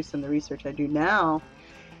do and do some of the research I do now,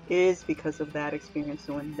 is because of that experience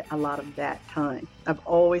doing a lot of that time. I've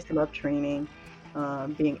always loved training,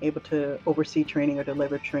 being able to oversee training or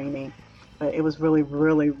deliver training, but it was really,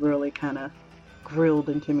 really, really kind of grilled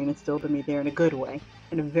into me and instilled in me there in a good way,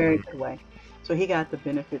 in a very good way. So he got the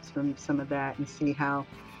benefits from some of that and see how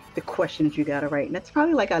the questions you got to write. And that's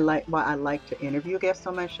probably why I like to interview guests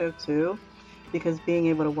on my show too, because being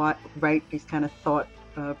able to write these kind of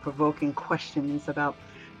thought-provoking questions about,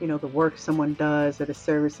 the work someone does or the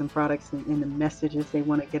service and products and the messages they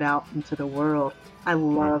want to get out into the world. I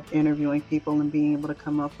love interviewing people and being able to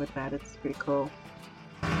come up with that. It's pretty cool.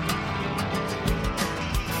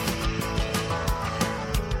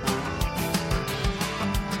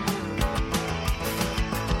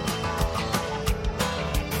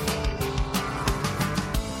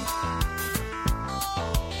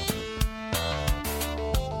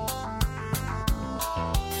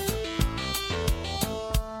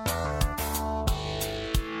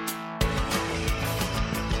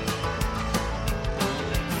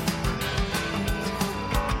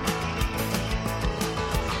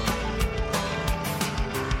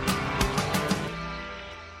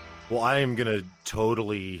 Well, I am going to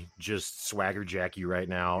totally just swagger jack you right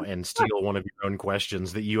now and steal one of your own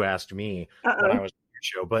questions that you asked me when I was on your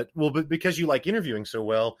show. But because you like interviewing so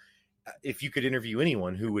well, if you could interview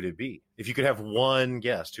anyone, who would it be? If you could have one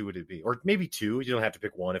guest, who would it be? Or maybe two. You don't have to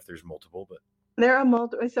pick one if there's multiple, but there are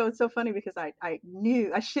multiple. So it's so funny because I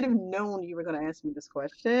knew, I should have known you were going to ask me this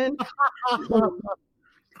question.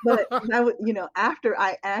 But I would, after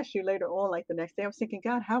I asked you later on, like the next day, I was thinking,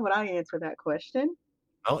 God, how would I answer that question?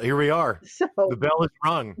 Well, here we are. So the bell is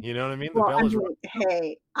rung. You know what I mean? The bell is rung.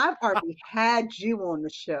 Hey, I've already had you on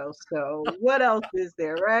the show, so what else is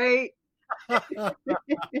there, right?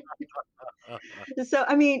 So,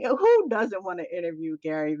 I mean, who doesn't want to interview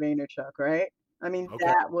Gary Vaynerchuk, right? I mean, okay.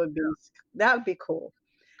 that would be cool.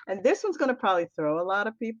 and this one's going to probably throw a lot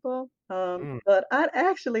of people. Mm, But I'd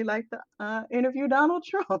actually like to interview Donald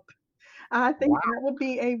Trump. I think wow. that would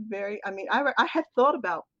be a very, I mean, I had thought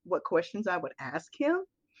about what questions I would ask him.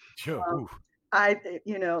 Sure. Um, Ooh.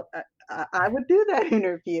 you know, I would do that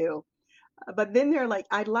interview. But then they're like,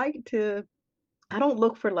 I'd like to, I don't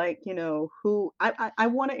look for like, who, I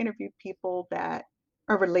want to interview people that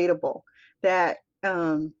are relatable, that,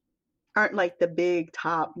 um, aren't like the big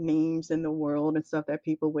top names in the world and stuff that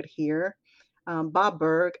people would hear. Bob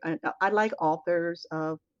Berg, I like authors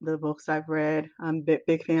of the books I've read. I'm a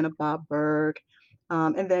big fan of Bob Berg.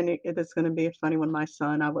 And then it's going to be a funny one. My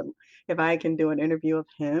son, if I can do an interview of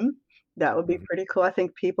him, that would be Mhm. pretty cool. I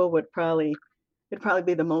think people it'd probably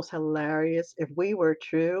be the most hilarious. If we were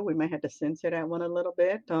true, we might have to censor that one a little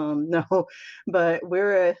bit. No, but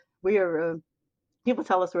we are, people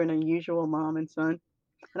tell us we're an unusual mom and son.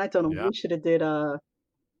 And I told him Yeah. we should have did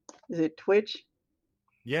is it Twitch?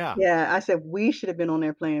 Yeah. Yeah, I said we should have been on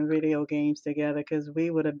there playing video games together because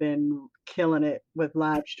we would have been killing it with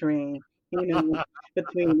live stream, you know,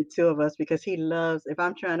 between the two of us because he loves if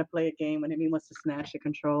I'm trying to play a game with him, he wants to snatch the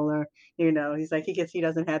controller, he's like he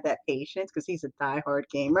doesn't have that patience because he's a diehard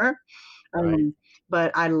gamer. Right. Um,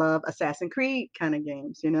 but I love Assassin's Creed kind of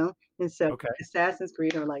games. And so Okay. Assassin's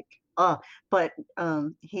Creed are like, oh, but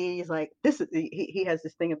he's like, he has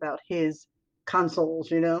this thing about his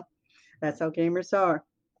consoles. That's how gamers are.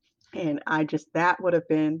 And that would have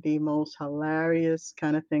been the most hilarious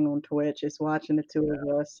kind of thing on Twitch is watching the two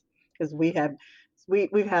of us because we've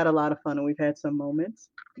had a lot of fun and we've had some moments,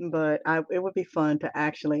 but it would be fun to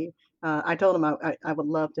actually. I told him I would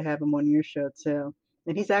love to have him on your show too,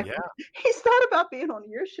 and Yeah. he's thought about being on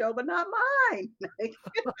your show, but not mine.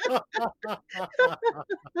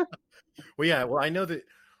 Well, yeah. Well, I know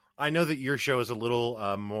that your show is a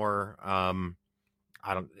little more.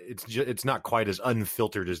 I don't. It's not quite as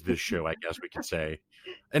unfiltered as this show, I guess we could say.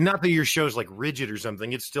 And not that your show's like rigid or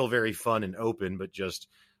something. It's still very fun and open, but just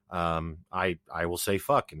I will say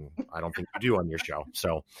fuck, and I don't think you do on your show.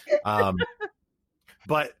 So, um,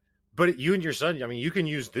 but you and your son, I mean, you can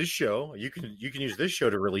use this show. You can use this show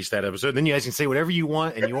to release that episode. Then you guys can say whatever you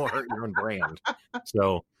want, and you won't hurt your own brand.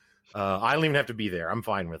 So I don't even have to be there. I'm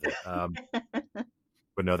fine with it.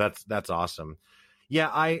 But no, that's awesome. Yeah,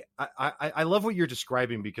 I love what you're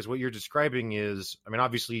describing because what you're describing is, I mean,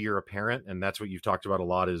 obviously you're a parent, and that's what you've talked about a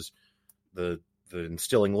lot is the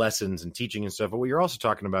instilling lessons and teaching and stuff. But what you're also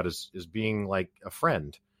talking about is being like a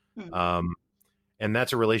friend. Hmm. Um, and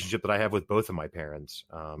that's a relationship that I have with both of my parents.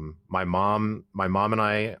 My mom and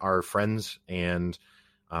I are friends, and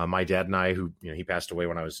my dad and I, who he passed away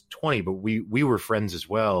when I was 20, but we were friends as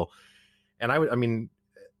well. And I mean,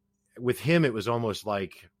 with him, it was almost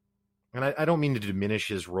like, and I don't mean to diminish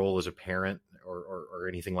his role as a parent or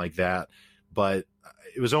anything like that, but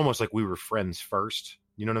it was almost like we were friends first.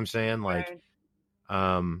 You know what I'm saying? Like,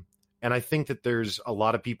 Right. um, and I think that there's a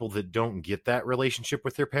lot of people that don't get that relationship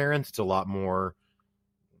with their parents. It's a lot more,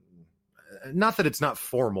 not that it's not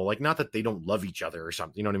formal, like not that they don't love each other or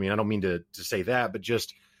something. You know what I mean? I don't mean to say that, but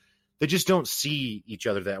just they just don't see each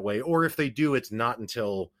other that way. Or if they do, it's not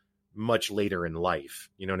until much later in life.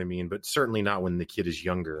 You know what I mean? But certainly not when the kid is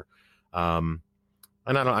younger. Um,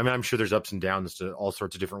 and I mean, I'm sure there's ups and downs to all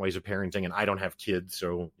sorts of different ways of parenting, and I don't have kids,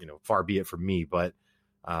 so far be it from me. But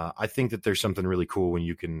I think that there's something really cool when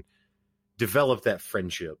you can develop that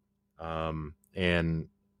friendship, and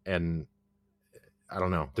I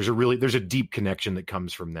don't know. There's a deep connection that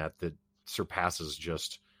comes from that surpasses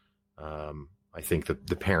just I think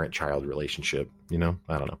the parent child relationship. I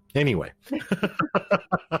don't know. Anyway,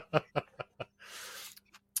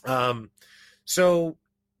 so.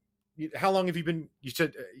 How long have you been? You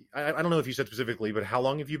said I don't know if you said specifically, but how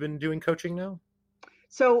long have you been doing coaching now?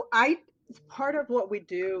 So part of what we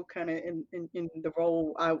do kind of in the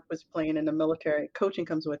role I was playing in the military, coaching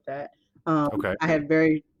comes with that. Okay. I had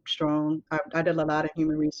very strong, I did a lot of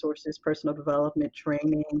human resources, personal development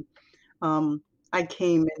training. Um, I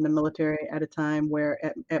came in the military at a time where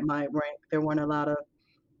at my rank, there weren't a lot of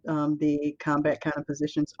the combat kind of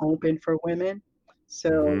positions open for women. So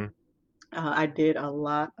Mm-hmm. I did a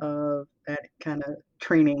lot of that kind of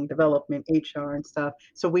training, development, HR, and stuff.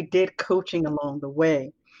 So we did coaching along the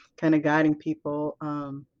way, kind of guiding people.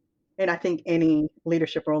 And I think any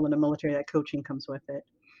leadership role in the military, that coaching comes with it.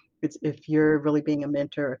 It's if you're really being a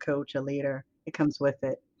mentor, a coach, a leader, it comes with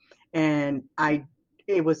it. And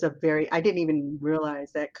it was I didn't even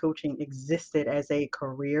realize that coaching existed as a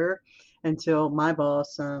career until my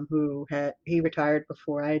boss, he retired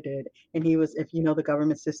before I did, and he was, if you know the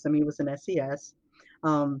government system, he was an SES,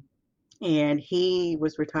 and he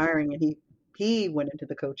was retiring, and he went into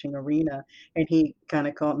the coaching arena, and he kind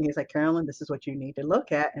of called me. He's like, Carolyn, this is what you need to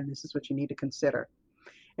look at, and this is what you need to consider.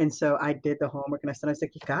 And so I did the homework and I was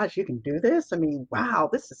like, gosh, you can do this? I mean, wow,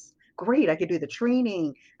 this is great. I could do the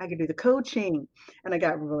training, I could do the coaching. And I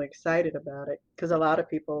got really excited about it because a lot of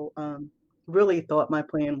people really thought my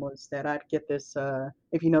plan was that I'd get this,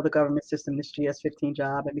 if you know the government system, this GS-15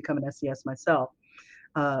 job and become an SES myself.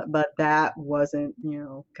 But that wasn't,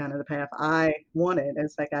 kind of the path I wanted.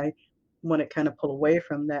 It's like I want to kind of pull away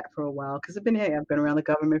from that for a while because I've been around the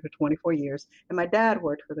government for 24 years, and my dad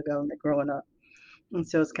worked for the government growing up. And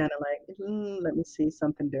so it's kind of like, let me see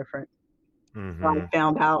something different. So I Mm-hmm.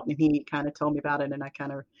 found out and he kind of told me about it. And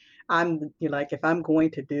like, if I'm going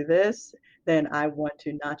to do this, then I want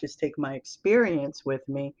to not just take my experience with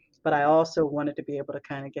me, but I also wanted to be able to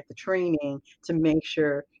kind of get the training to make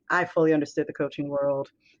sure I fully understood the coaching world,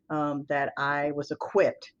 that I was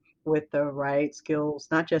equipped with the right skills,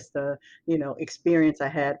 not just the, experience I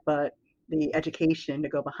had, but the education to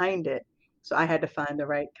go behind it. So I had to find the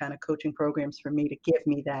right kind of coaching programs for me to give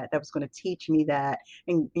me that was going to teach me that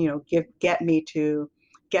and get me to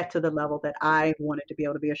get to the level that I wanted to be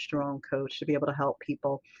able to be a strong coach, to be able to help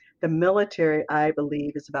people. The military, I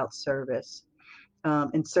believe, is about service,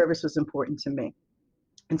 and service was important to me.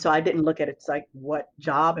 And so I didn't look at it, it's like, what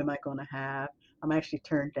job am I going to have? I'm actually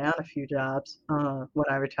turned down a few jobs when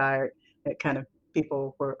I retired. It kind of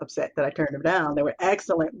people were upset that I turned them down. They were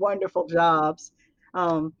excellent, wonderful jobs,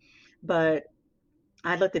 um, but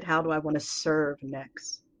I looked at how do I want to serve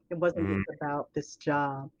next. It wasn't Mm-hmm. just about this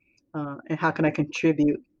job, and how can I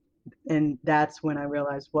contribute. And that's when I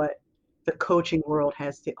realized what the coaching world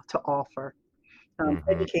has to offer.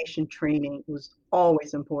 Mm-hmm. Education training was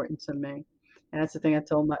always important to me. And that's the thing I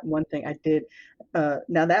told my one thing I did.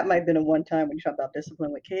 Now that might have been a one time when you talk about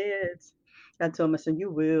discipline with kids. I told him, I said,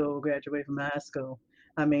 you will graduate from high school.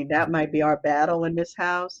 I mean, that might be our battle in this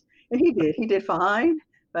house. And he did. He did fine.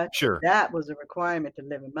 But Sure. that was a requirement to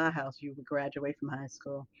live in my house. You would graduate from high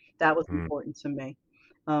school. That was Mm-hmm. important to me.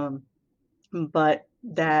 Um, but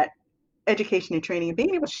that education and training and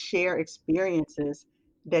being able to share experiences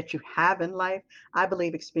that you have in life, I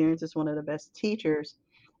believe experience is one of the best teachers.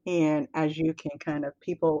 And as you can kind of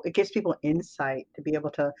it gives people insight to be able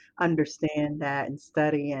to understand that and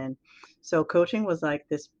study. And so coaching was like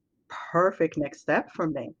this perfect next step for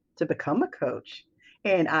me to become a coach.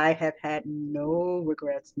 And I have had no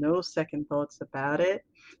regrets, no second thoughts about it.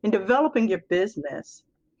 In developing your business,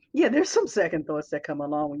 yeah, there's some second thoughts that come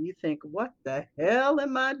along when you think, what the hell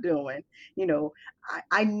am I doing? You know,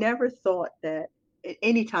 I never thought that at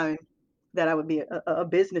any time that I would be a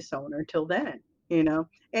business owner until then.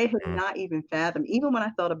 It had not even fathomed, even when I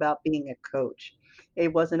thought about being a coach,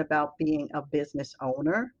 it wasn't about being a business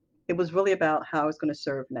owner. It was really about how I was going to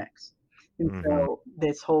serve next. And Mm-hmm. so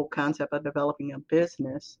this whole concept of developing a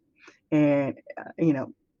business and,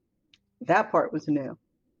 that part was new,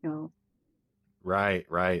 you know. Right,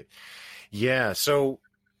 right. Yeah. So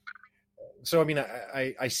I mean,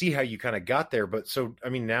 I see how you kind of got there, but so I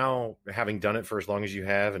mean, now having done it for as long as you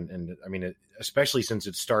have, and I mean, especially since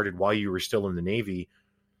it started while you were still in the Navy,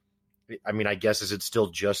 I mean, I guess is it still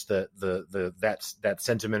just that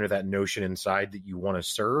sentiment or that notion inside that you want to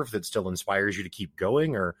serve that still inspires you to keep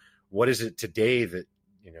going, or what is it today that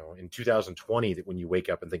in 2020 that when you wake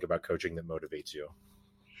up and think about coaching that motivates you?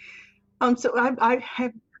 So I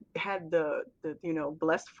have had the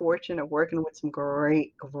blessed fortune of working with some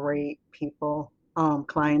great people,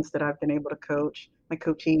 clients that I've been able to coach, my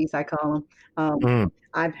coachees I call them. Mm,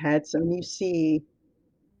 I've had some. You see,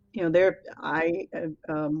 there I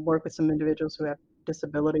work with some individuals who have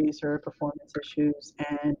disabilities or performance issues,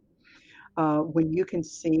 and when you can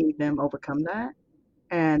see them overcome that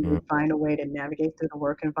and they mm, find a way to navigate through the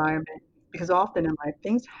work environment. Because often in life,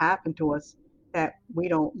 things happen to us that we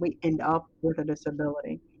end up with a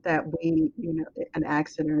disability, that an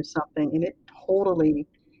accident or something, and it totally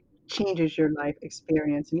changes your life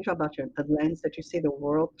experience. And you talk about the lens that you see the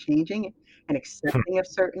world changing and accepting of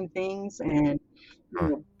certain things, and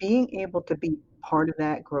being able to be part of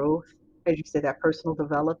that growth, as you said, that personal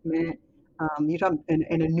development. You talk in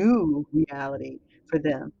a new reality for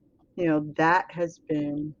them. That has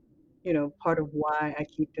been, part of why I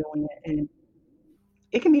keep doing it. And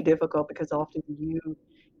it can be difficult because often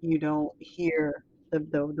you don't hear the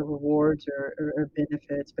rewards or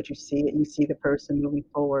benefits, but you see it, you see the person moving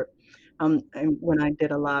forward. And when I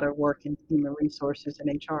did a lot of work in human resources and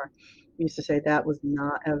HR, we used to say that was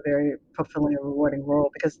not a very fulfilling or rewarding role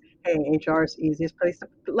because, hey, HR is the easiest place to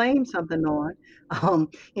blame something on. Um,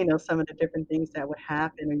 some of the different things that would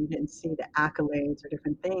happen, or you didn't see the accolades or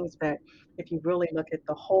different things. But if you really look at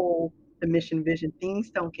the whole the mission, vision.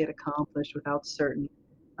 Things don't get accomplished without certain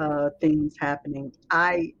things happening.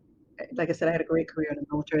 Like I said, I had a great career in the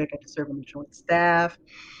military. I got to serve on the joint staff,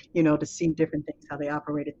 to see different things, how they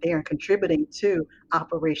operated there and contributing to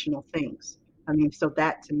operational things. I mean, so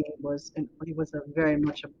that to me it was a very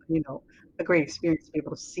much, a great experience to be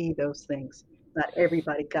able to see those things. Not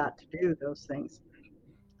everybody got to do those things.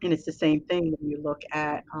 And it's the same thing when you look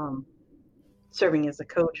at serving as a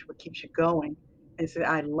coach, what keeps you going. And so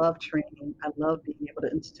I love training. I love being able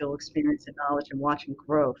to instill experience and knowledge and watching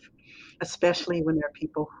growth, especially when there are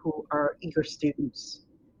people who are eager students.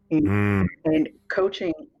 And, Mm, and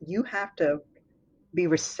coaching, you have to be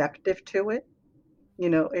receptive to it.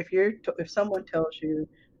 If someone tells you,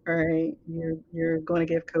 all right, you're going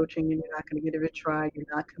to give coaching and you're not going to give it a try, you're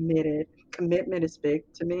not committed. Commitment is big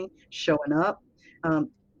to me. Um,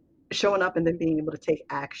 showing up and then being able to take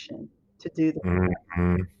action to do the mm,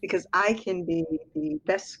 mm. because I can be the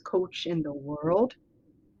best coach in the world,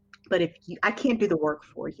 but I can't do the work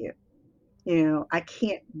for you. I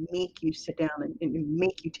can't make you sit down and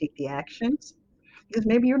make you take the actions because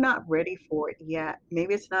maybe you're not ready for it yet.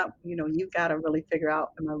 Maybe it's not, you've got to really figure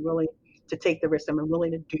out, am I really to take the risk? Am I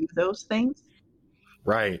willing to do those things?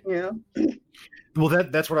 Right. Yeah. Well,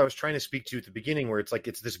 that's what I was trying to speak to at the beginning, where it's like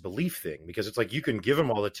it's this belief thing, because it's like you can give them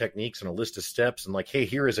all the techniques and a list of steps and like, hey,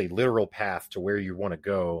 here is a literal path to where you want to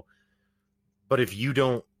go. But if you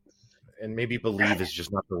don't, and maybe believe is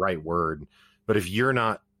just not the right word, but if you're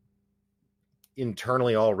not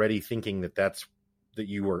internally already thinking that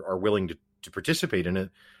you are willing to participate in it,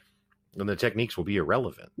 then the techniques will be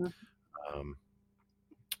irrelevant. Mm-hmm.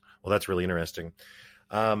 Well, that's really interesting.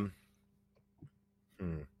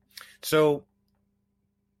 So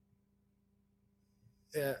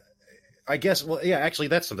I guess, well, yeah, actually,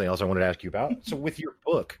 that's something else I wanted to ask you about. So with your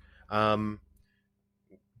book, how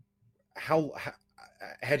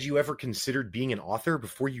had you ever considered being an author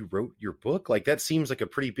before you wrote your book? Like, that seems like a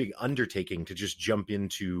pretty big undertaking to just jump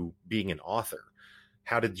into being an author.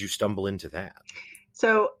 How did you stumble into that?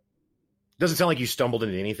 So doesn't sound like you stumbled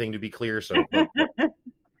into anything, to be clear. So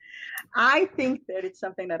I think that it's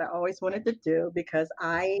something that I always wanted to do because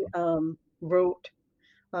I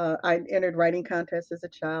entered writing contests as a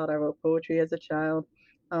child. I wrote poetry as a child,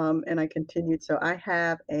 and I continued. So I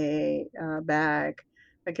have a bag,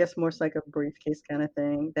 I guess more so like a briefcase kind of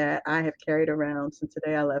thing that I have carried around since the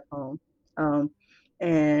day I left home.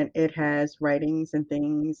 And it has writings and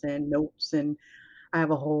things and notes, and I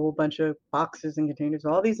have a whole bunch of boxes and containers,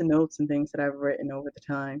 all these notes and things that I've written over the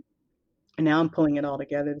time. And now I'm pulling it all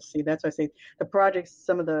together to see. That's why I say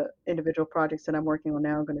some of the individual projects that I'm working on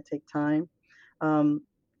now are going to take time.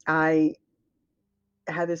 I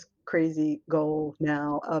have this crazy goal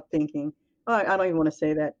now of thinking, oh, I don't even want to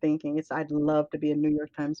say that thinking. I'd love to be a New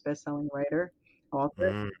York Times bestselling writer,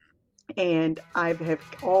 author. And I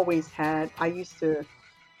used to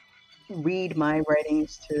read my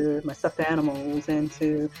writings to my stuffed animals and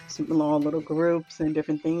to small little groups and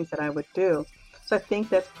different things that I would do. So I think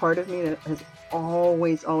that's part of me that has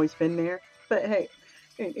always been there. But hey,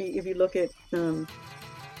 if you look at some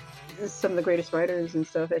of the greatest writers and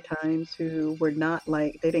stuff at times who were not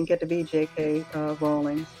they didn't get to be J.K.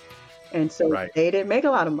 Rowling. And so They didn't make a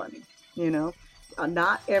lot of money,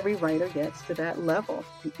 Not every writer gets to that level.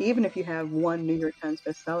 Even if you have one New York Times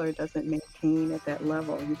bestseller, it doesn't maintain at that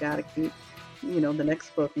level. You got to keep, the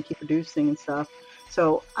next book and keep producing and stuff.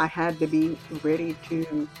 So I had to be ready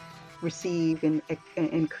to receive and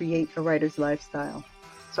create a writer's lifestyle.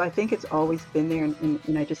 So I think it's always been there,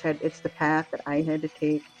 and I just it's the path that I had to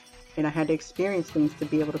take, and I had to experience things to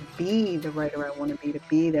be able to be the writer I want to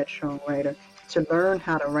be that strong writer, to learn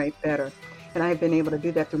how to write better. And I've been able to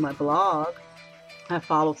do that through my blog. I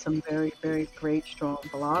followed some very, very great, strong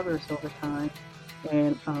bloggers over time.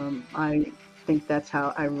 And I think that's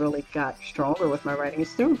how I really got stronger with my writing.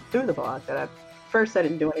 It's through the blog that first I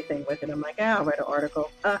didn't do anything with it. I'm like, I'll write an article.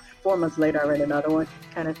 4 months later, I write another one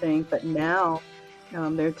kind of thing. But now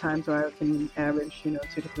there are times where I can average, 2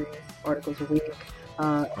 to 3 articles a week.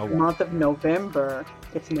 Month of November,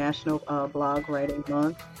 it's National Blog Writing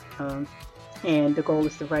Month. And the goal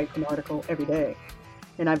is to write an article every day.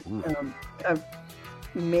 And I've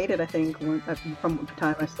made it, I think, from the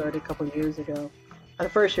time I started a couple of years ago. The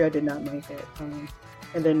first year I did not make it. And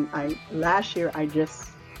then last year I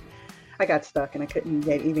got stuck and I couldn't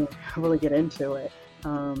even really get into it.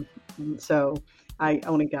 So I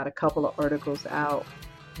only got a couple of articles out,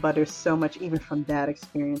 but there's so much even from that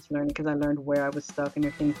experience learning, because I learned where I was stuck and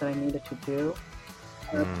the things that I needed to do.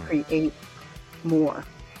 Create more.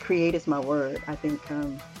 Create is my word. I think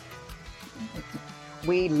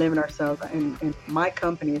we limit ourselves, and my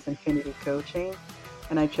company is Infinity Coaching,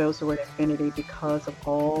 And I chose the word infinity because of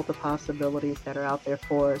all the possibilities that are out there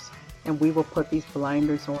for us. And we will put these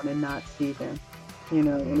blinders on and not see them. And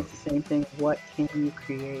Mm, it's the same thing. What can you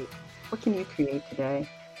create? What can you create today?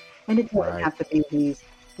 And it doesn't right. have to be these,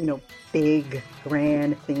 big,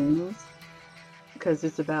 grand things because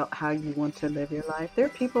it's about how you want to live your life. There are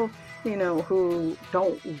people, who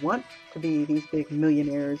don't want to be these big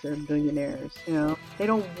millionaires or billionaires. They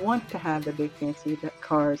don't want to have the big fancy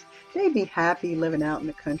cars. They'd be happy living out in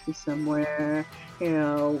the country somewhere,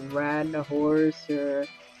 riding a horse or,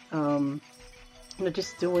 um,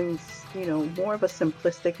 just doing, more of a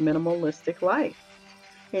simplistic, minimalistic life.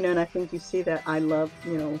 And I think you see that. I love,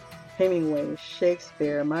 Hemingway,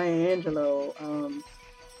 Shakespeare, Maya Angelou,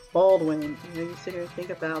 Baldwin. You sit here and think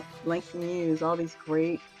about Langston Hughes, all these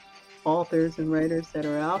great authors and writers that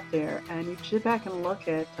are out there, and you sit back and look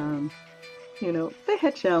at, they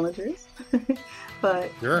had challenges, but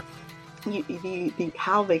Sure. the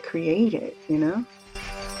how they created.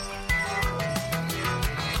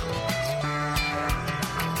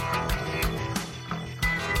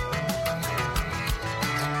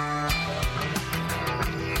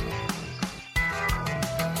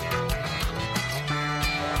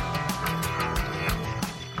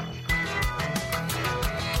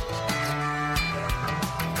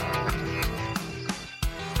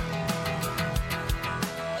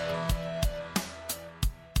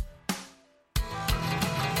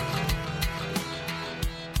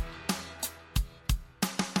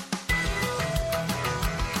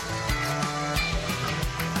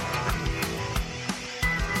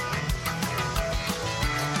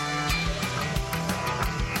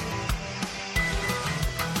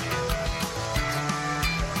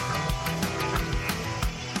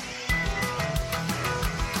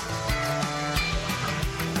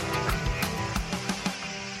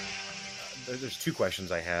 There's two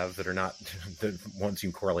questions I have that are not that one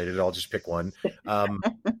seem correlated. I'll just pick one. Um,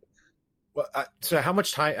 so how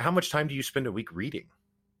much time do you spend a week reading,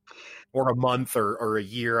 or a month, or a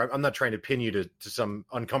year? I'm not trying to pin you to some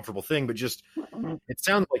uncomfortable thing, but just it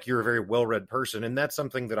sounds like you're a very well-read person, and that's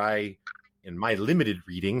something that I, in my limited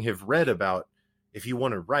reading, have read about. If you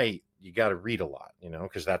want to write, you got to read a lot,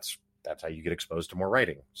 because that's how you get exposed to more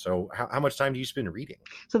writing. So how much time do you spend reading?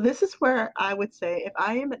 So this is where I would say if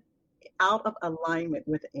I am out of alignment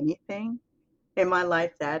with anything in my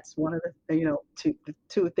life, that's one of the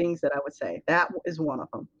two things that I would say. That is one of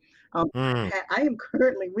them. Mm, I am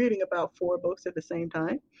currently reading about 4 books at the same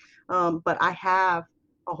time, but I have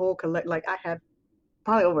a whole like I have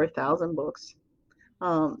probably over 1,000 books.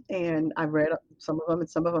 And I read some of them, and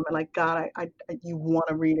some of them are like, God, you want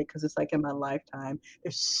to read it because it's like in my lifetime.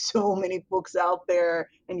 There's so many books out there,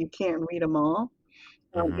 and you can't read them all.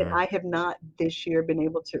 And hmm I have not this year been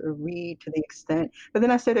able to read to the extent. But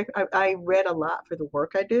then I said I read a lot for the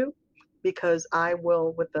work I do because I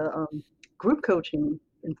will, with the group coaching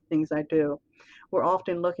and things I do, we're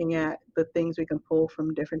often looking at the things we can pull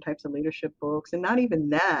from different types of leadership books. And not even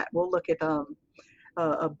that, we'll look at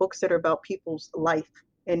books that are about people's life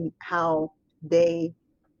and how they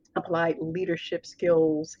applied leadership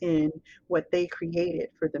skills in what they created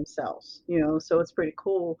for themselves. So it's pretty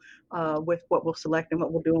cool with what we'll select and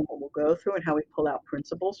what we'll do and what we'll go through and how we pull out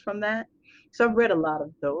principles from that. So I've read a lot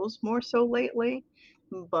of those more so lately.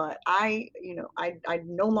 But I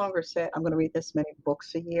no longer said I'm going to read this many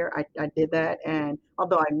books a year. I did that, and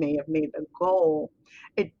although I may have made a goal,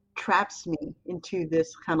 it traps me into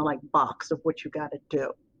this kind of like box of what you got to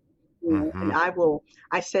do. And hmm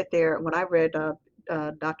I sit there when I read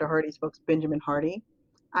Dr. Hardy's books, Benjamin Hardy.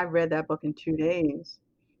 I read that book in 2 days.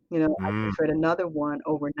 I mm, just read another one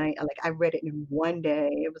overnight. I read it in one day.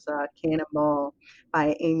 It was Cannonball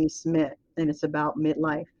by Amy Smith, and it's about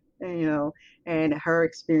midlife, and, and her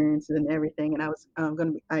experiences and everything.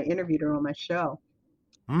 And I interviewed her on my show,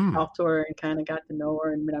 mm. talked to her, and kind of got to know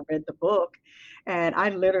her. And when I read the book, and I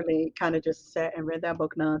literally kind of just sat and read that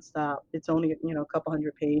book nonstop. It's only a couple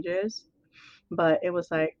hundred pages, but it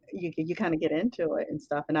was like you kind of get into it and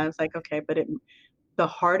stuff. And I was like, okay, but the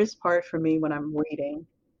hardest part for me when I'm reading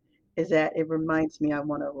is that it reminds me I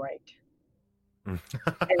want to write. And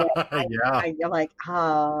Yeah. I'm like,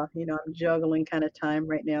 I'm juggling kind of time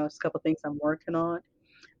right now. It's a couple things I'm working on,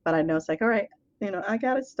 but I know it's like, all right, I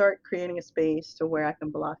got to start creating a space to where I can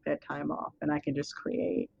block that time off and I can just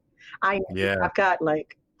create. I Yeah. I've got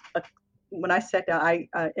like a, when I sat down,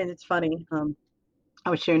 and it's funny. I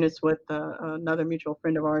was sharing this with another mutual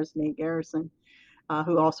friend of ours, Nate Garrison,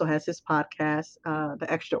 who also has his podcast, the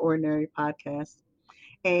Extraordinary Podcast.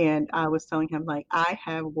 And I was telling him, like, I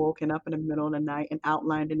have woken up in the middle of the night and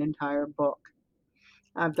outlined an entire book.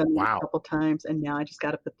 I've done it a Wow. couple times, and now I just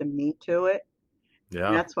got to put the meat to it. And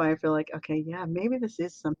Yeah. that's why I feel like, okay, yeah, maybe this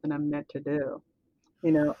is something I'm meant to do.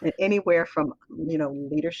 Anywhere from,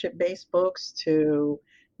 leadership-based books to,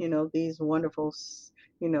 these wonderful,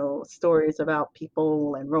 stories about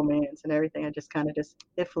people and romance and everything. I just kind of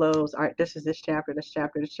it flows. All right, this is this chapter, this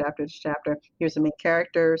chapter, this chapter, this chapter. Here's the main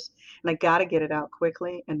characters. And I got to get it out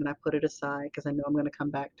quickly. And then I put it aside because I know I'm going to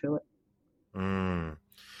come back to it. Mm.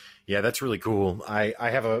 Yeah, that's really cool. I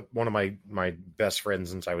have one of my best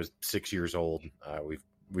friends since I was 6 years old.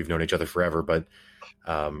 We've known each other forever, but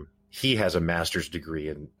he has a master's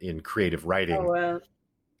degree in creative Oh, writing, well,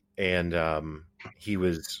 and he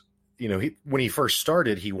was, when he first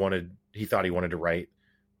started, he thought he wanted to write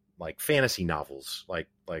like fantasy novels, like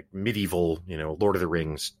medieval, Lord of the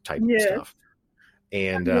Rings type yes. stuff. I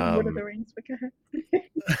And love Lord of the Rings. But go ahead.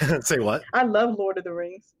 say what? I love Lord of the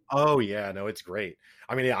Rings. Oh yeah, no, it's great.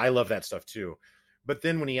 I mean, I love that stuff too. But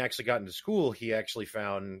then when he actually got into school, he actually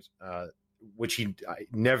found, which I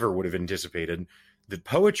never would have anticipated, that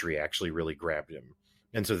poetry actually really grabbed him.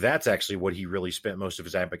 And so that's actually what he really spent most of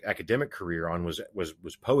his academic career on was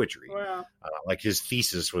poetry. Wow. Like his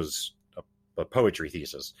thesis was a poetry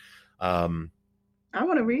thesis. I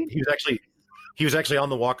want to read. He was actually on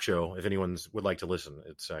the Walk Show. If anyone would like to listen,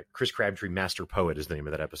 it's Chris Crabtree, Master Poet, is the name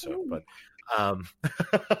of that episode. Ooh. But,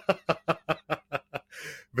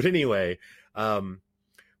 but anyway,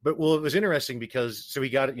 but well, it was interesting because he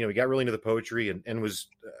got really into the poetry and was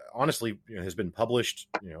honestly has been published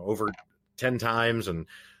over 10 times and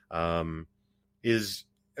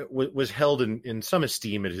was held in some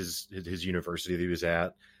esteem at his university that he was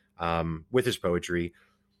at with his poetry.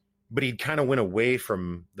 But he kind of went away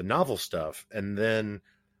from the novel stuff. And then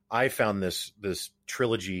I found this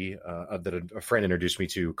trilogy that a friend introduced me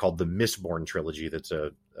to called the Mistborn trilogy. That's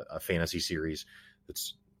a fantasy series.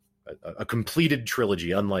 That's a completed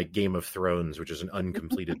trilogy, unlike Game of Thrones, which is an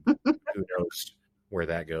uncompleted. Who knows where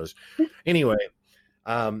that goes? Anyway,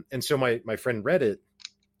 and so my friend read it,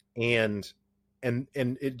 and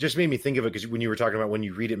it just made me think of it because when you were talking about when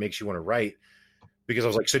you read it makes you want to write. Because I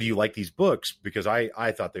was like, so do you like these books? Because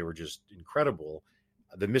I thought they were just incredible,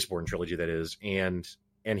 the Mistborn trilogy, that is. And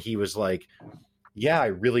he was like, yeah, I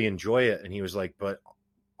really enjoy it. And he was like, but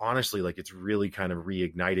honestly, like it's really kind of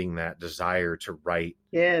reigniting that desire to write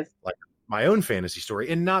like my own fantasy story.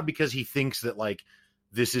 And not because he thinks that like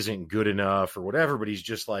this isn't good enough or whatever, but he's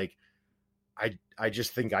just like, I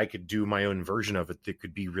just think I could do my own version of it that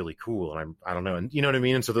could be really cool. And I don't know. And you know what I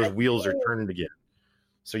mean? And so those wheels are turning again.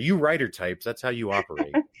 So you writer types, that's how you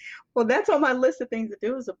operate. Well, that's on my list of things to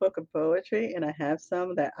do is a book of poetry, and I have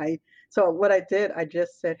some that so what I did, I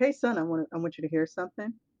just said, "Hey, son, I want you to hear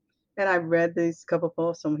something." And I read these couple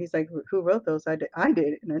poems. And he's like, "Who wrote those?" I did.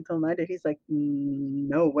 And I told him I did. He's like,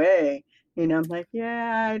 "No way." I'm like,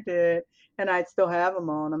 "Yeah, I did." And I still have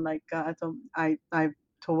them all. And I'm like, God, I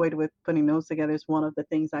toyed with putting those together as one of the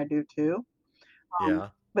things I do too. Yeah.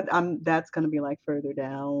 But that's going to be like further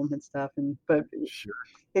down and stuff. But Sure.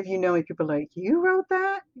 if you know me, people are like, "You wrote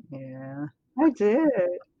that?" Yeah, I did.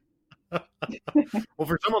 Well,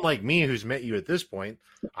 for someone like me who's met you at this point,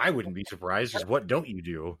 I wouldn't be surprised because what don't you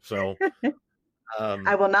do? So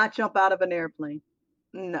I will not jump out of an airplane.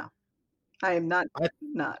 No, I am not I,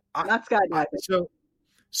 not I, not I skydiving.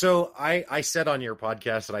 so I said on your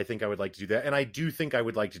podcast that I think I would like to do that, and I do think I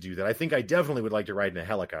would like to do that. I think I definitely would like to ride in a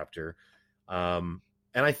helicopter.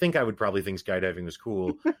 And I think I would probably think skydiving was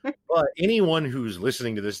cool. But anyone who's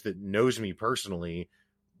listening to this that knows me personally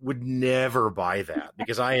would never buy that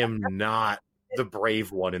because I am not the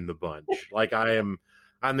brave one in the bunch. Like I'm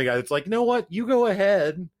the guy that's like, you know what? You go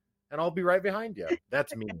ahead and I'll be right behind you.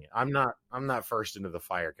 That's me. I'm not first into the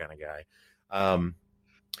fire kind of guy.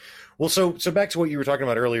 Well, so back to what you were talking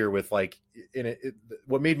about earlier with like,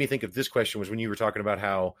 what made me think of this question was when you were talking about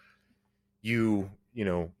how you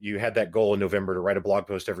had that goal in November to write a blog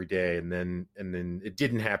post every day and then it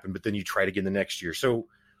didn't happen, but then you tried again the next year. So,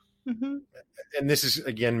 and this is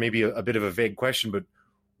again, maybe a bit of a vague question, but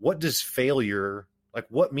what does failure, like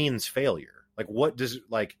what means failure? Like what does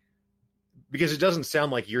like, because it doesn't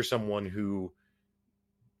sound like you're someone who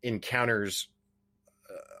encounters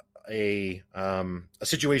a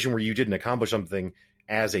situation where you didn't accomplish something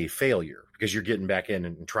as a failure because you're getting back in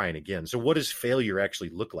and trying again. So what does failure actually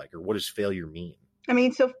look like, or what does failure mean?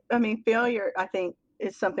 Failure, I think,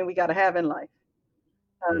 is something we got to have in life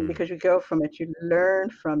because you go from it, you learn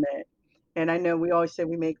from it. And I know we always say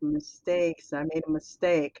we make mistakes. I made a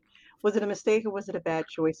mistake. Was it a mistake or was it a bad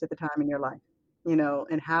choice at the time in your life?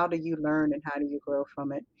 And how do you learn and how do you grow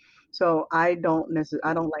from it? So I don't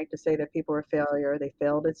like to say that people are failure. They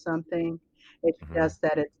failed at something. It's just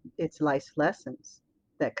that it's life lessons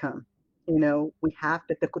that come. We have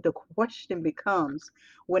to, the question becomes,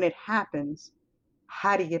 when it happens,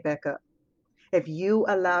 how do you get back up? If you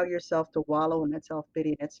allow yourself to wallow in that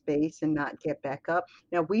self-pity, that space, and not get back up.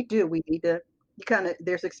 Now we need to,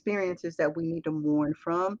 there's experiences that we need to mourn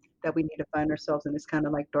from, that we need to find ourselves in this kind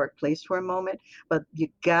of like dark place for a moment, but you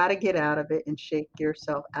got to get out of it and shake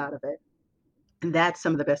yourself out of it. And that's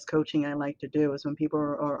some of the best coaching I like to do, is when people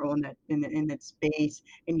are on that, in that space,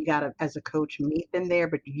 and you got to, as a coach, meet them there,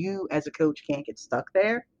 but you as a coach can't get stuck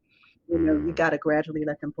there. You Mm, got to gradually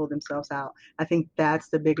let them pull themselves out. I think that's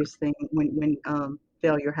the biggest thing when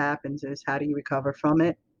failure happens, is how do you recover from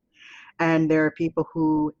it? And there are people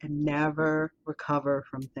who never recover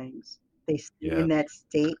from things. They stay yeah. in that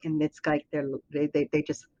state, and it's like they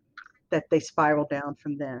just, that they spiral down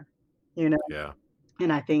from there. You know, Yeah.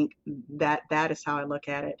 and I think that is how I look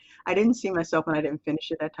at it. I didn't see myself, when I didn't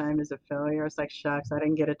finish it that time, as a failure. It's like, shucks, I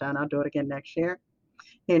didn't get it done. I'll do it again next year.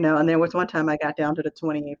 And there was one time I got down to the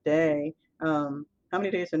 28th day. How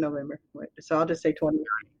many days in November? Wait, so I'll just say 20.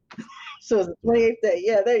 So it was the Yeah. 28th day.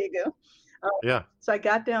 Yeah, there you go. Yeah. So I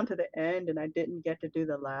got down to the end, and I didn't get to do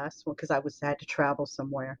the last one because had to travel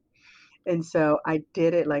somewhere. And so I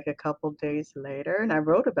did it like a couple days later, and I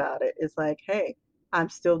wrote about it. It's like, hey, I'm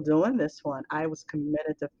still doing this one. I was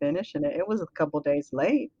committed to finishing it. It was a couple days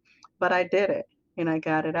late, but I did it, and I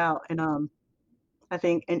got it out. And I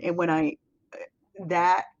think, and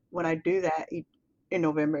that when I do that in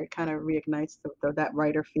November, it kind of reignites that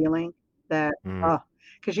writer feeling, that, Mm, oh,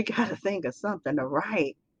 because you got to think of something to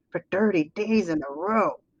write for 30 days in a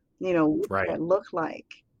row. What does right. that look like?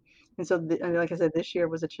 And so, like I said, this year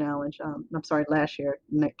was a challenge. I'm sorry, last year,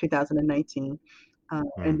 2019. And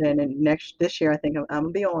Mm, then this year, I think I'm gonna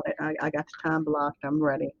be on it. I got the time blocked. I'm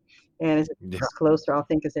ready. And as it yeah. gets closer, I'll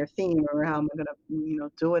think is their theme, or how I'm gonna,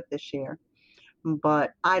 do it this year.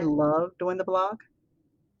 But I love doing the blog.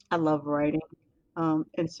 I love writing.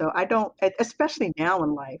 And so I don't, especially now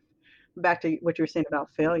in life, back to what you were saying about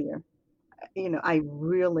failure,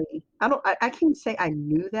 I can't say I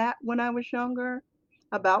knew that when I was younger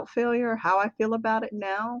about failure, how I feel about it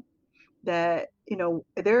now. That,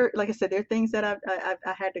 like I said, there are things that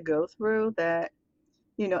I had to go through that,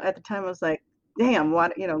 at the time I was like, damn,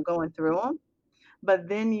 what, going through them. But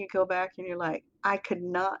then you go back and you're like, I could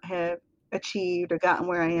not have achieved or gotten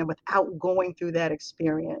where I am without going through that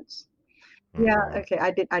experience. Yeah, Mm, okay.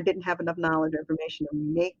 I didn't have enough knowledge or information to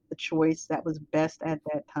make the choice that was best at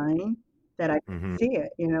that time, that I could hmm. see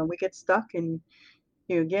it. We get stuck, and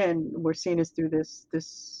again, we're seeing this through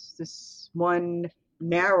this one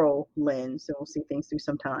narrow lens, and we'll see things through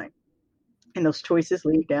some time. And those choices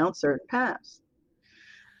lead down certain paths.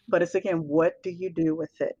 But it's, again, what do you do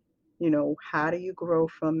with it? How do you grow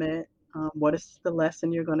from it? What is the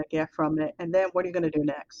lesson you're going to get from it? And then what are you going to do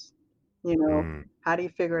next? You know, Mm, how do you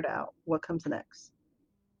figure it out? What comes next?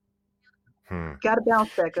 hmm. Got to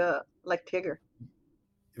bounce back up like Tigger.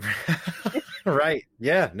 Right.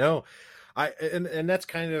 Yeah. No. And that's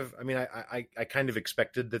kind of, I mean, I kind of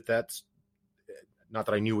expected that. That's not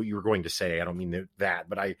that I knew what you were going to say. I don't mean that,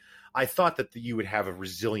 but I thought that you would have a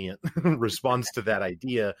resilient response to that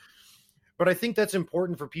idea. But I think that's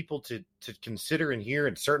important for people to consider and hear,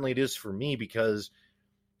 and certainly it is for me, because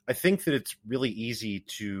I think that it's really easy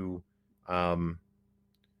um,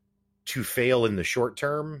 to fail in the short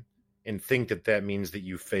term and think that that means that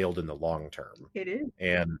you failed in the long term, It is.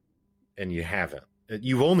 and you haven't.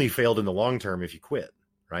 You've only failed in the long term if you quit,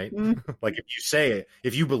 right? Mm, Like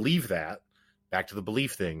if you believe that, back to the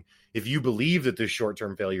belief thing, if you believe that this short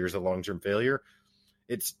term failure is a long term failure,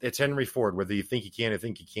 it's Henry Ford. Whether you think you can or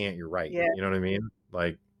think you can't, you're right. yeah. You know what I mean?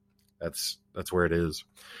 Like that's where it is.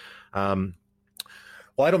 Um,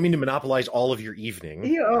 well, I don't mean to monopolize all of your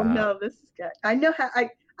evening. Oh no, this is good. I know how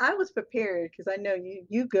I was prepared, because I know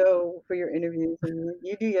you go for your interviews, and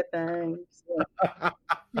you do your thing. So,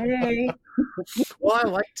 hey. Well, I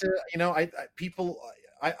like to,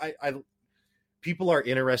 I people are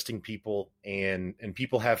interesting people, and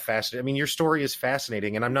people have fascinating. I mean, your story is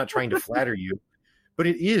fascinating, and I'm not trying to flatter you, but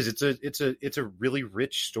it is. It's a really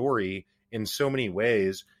rich story in so many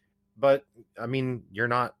ways. But I mean, you're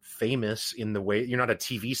not famous in the way, you're not a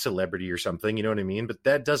TV celebrity or something, you know what I mean? But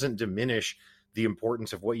that doesn't diminish the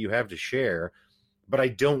importance of what you have to share. But I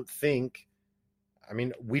don't think, I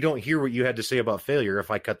mean, we don't hear what you had to say about failure if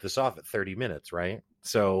I cut this off at 30 minutes, right?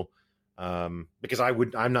 So, because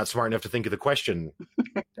I'm not smart enough to think of the question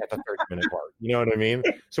at the 30-minute mark. You know what I mean?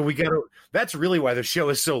 So that's really why the show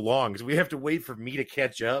is so long, because we have to wait for me to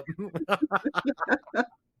catch up.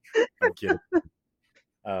 I'm kidding.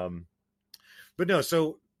 Um, but no,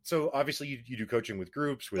 so obviously you do coaching with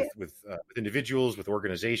groups, with individuals, with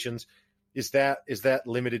organizations. Is that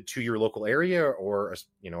limited to your local area, or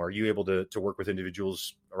are you able to work with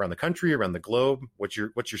individuals around the country, around the globe? What's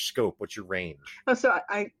your scope? What's your range? Oh, so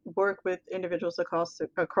I work with individuals across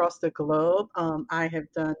the globe. I have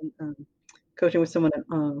done coaching with someone that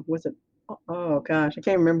was it? Oh gosh, I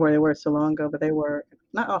can't remember where they were so long ago, but they were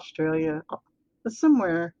not Australia, but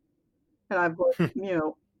somewhere. And I've worked,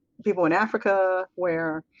 people in Africa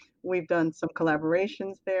where we've done some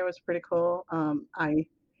collaborations there. It was pretty cool. I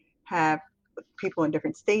have people in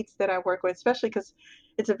different states that I work with, especially because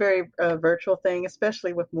it's a very virtual thing,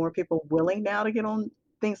 especially with more people willing now to get on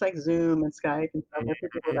things like Zoom and Skype and stuff where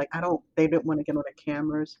people were like, they didn't want to get on the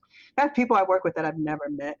cameras. I have people I work with that I've never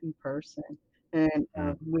met in person. And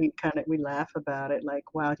we laugh about it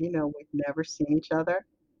like, wow, we've never seen each other,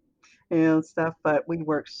 stuff, but we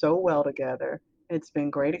work so well together. It's been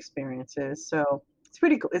great experiences. So it's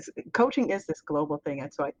pretty cool. Coaching is this global thing.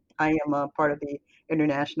 And so I am a part of the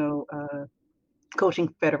International Coaching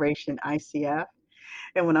Federation, ICF.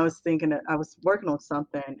 And when I was thinking that I was working on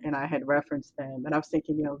something and I had referenced them, and I was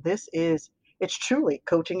thinking, it's truly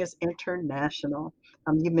coaching is international.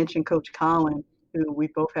 You mentioned Coach Colin, who we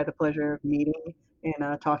both had the pleasure of meeting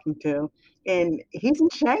and talking to, and he's in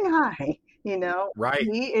Shanghai. Right.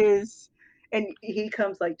 He is, and he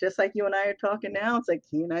comes like just like you and I are talking now. It's like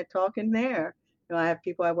he and I talking there. I have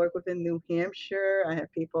people I work with in New Hampshire. I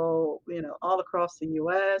have people, all across the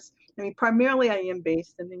U.S. I mean, primarily I am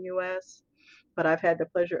based in the U.S., but I've had the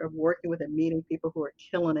pleasure of working with and meeting people who are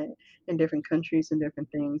killing it in different countries and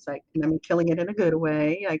different things. Like, and I mean, killing it in a good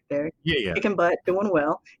way. Like they're kicking butt, doing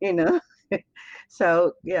well.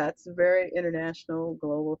 So yeah, it's a very international,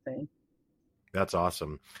 global thing. That's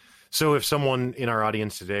awesome. So if someone in our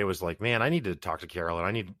audience today was like, man, I need to talk to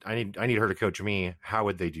Carolyn, I need her to coach me, how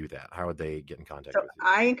would they do that? How would they get in contact with you?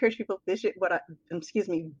 I encourage people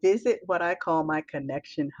to visit what I call my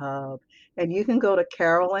connection hub. And you can go to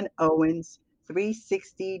Carolyn Owens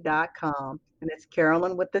 360.com, and it's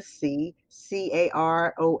Carolyn with the C,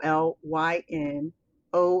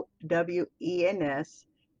 CarolynOwens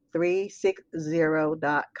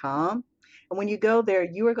 360.com. And when you go there,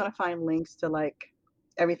 you are going to find links to like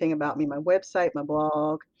everything about me, my website, my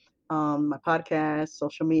blog, my podcast,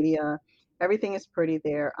 social media. Everything is pretty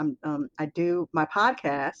there. My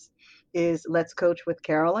podcast is Let's Coach with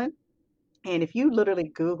Carolyn. And if you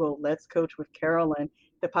literally Google Let's Coach with Carolyn,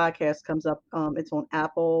 the podcast comes up. It's on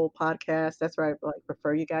Apple Podcasts. That's where I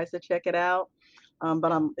prefer you guys to check it out.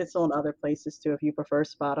 But it's on other places too if you prefer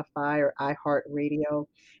Spotify or iHeartRadio.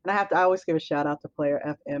 And I always give a shout out to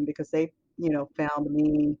Player FM because they, found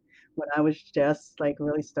me when I was just like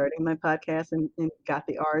really starting my podcast and got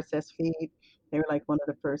the RSS feed. They were like one of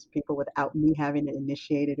the first people without me having to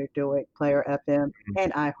initiate it or do it, Player FM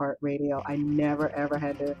and iHeartRadio. I never, ever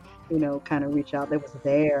had to, kind of reach out. It was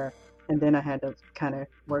there. And then I had to kind of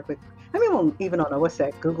work with, even on what's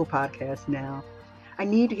that, Google Podcast now. I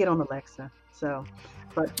need to get on Alexa. So,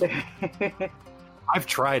 but I've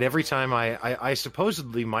tried every time I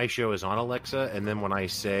supposedly my show is on Alexa. And then when I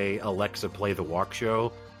say, Alexa, play the walk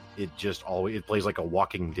show, it plays like a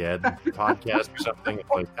Walking Dead podcast or something. It's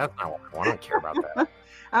like, that's not what I want. I don't care about that.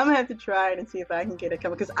 I'm gonna have to try it and see if I can get it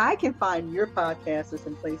coming because I can find your podcasts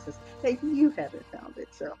in places that you haven't found it.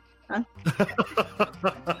 So,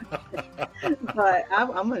 but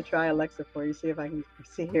I'm gonna try Alexa for you, see if I can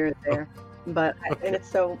hear it there. But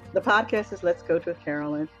the podcast is Let's Coach with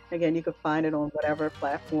Carolyn. Again, you can find it on whatever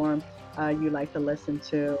platform you like to listen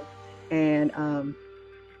to, and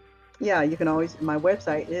you can always, my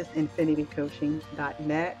website is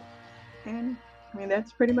infinitycoaching.net. And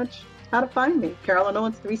that's pretty much how to find me.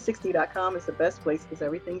 CarolynOwens360.com is the best place because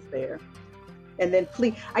everything's there. And then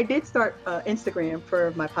please, I did start Instagram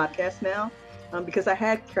for my podcast now because I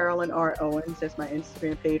had Carolyn R. Owens as my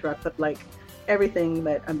Instagram page where I put like everything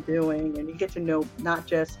that I'm doing. And you get to know not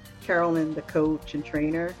just Carolyn, the coach and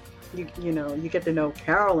trainer, you get to know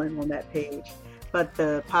Carolyn on that page. But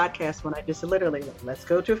the podcast one, I just literally, Let's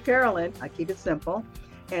Coach with Carolyn. I keep it simple.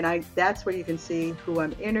 And that's where you can see who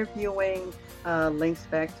I'm interviewing, links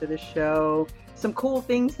back to the show, some cool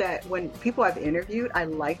things that when people I've interviewed, I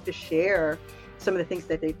like to share some of the things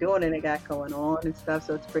that they're doing and they got going on and stuff.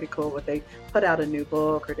 So it's pretty cool when they put out a new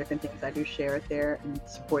book or different things. I do share it there and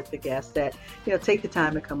support the guests that, take the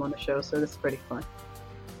time to come on the show. So this is pretty fun.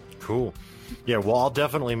 Cool. Yeah, well, I'll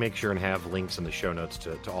definitely make sure and have links in the show notes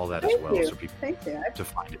to all that as well. So people to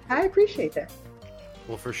find it. I appreciate that.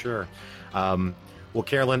 Well, for sure. Well,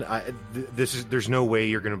 Carolyn, there's no way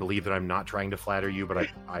you're going to believe that I'm not trying to flatter you, but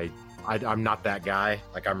I'm not that guy.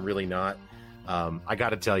 Like, I'm really not. I got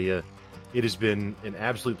to tell you, it has been an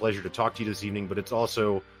absolute pleasure to talk to you this evening, but it's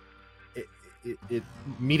also,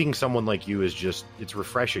 meeting someone like you is just, it's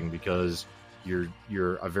refreshing because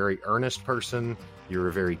you're a very earnest person. You're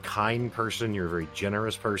a very kind person. You're a very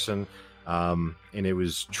generous person. And it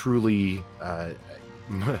was truly,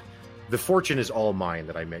 the fortune is all mine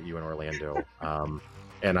that I met you in Orlando.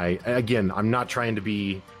 And I'm not trying to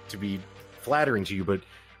be flattering to you, but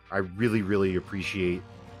I really, really appreciate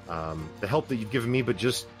the help that you've given me, but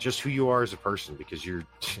just who you are as a person, because you're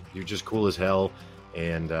just cool as hell.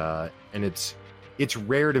 And it's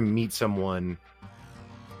rare to meet someone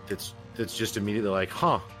that's just immediately like,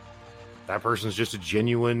 huh, that person's just a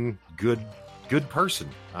genuine good person.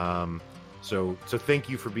 So thank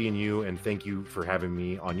you for being you, and thank you for having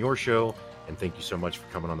me on your show, and thank you so much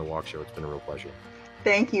for coming on the Walk Show. It's been a real pleasure.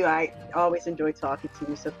 Thank you. I always enjoy talking to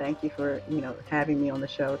you, so thank you for, having me on the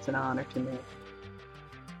show. It's an honor to me.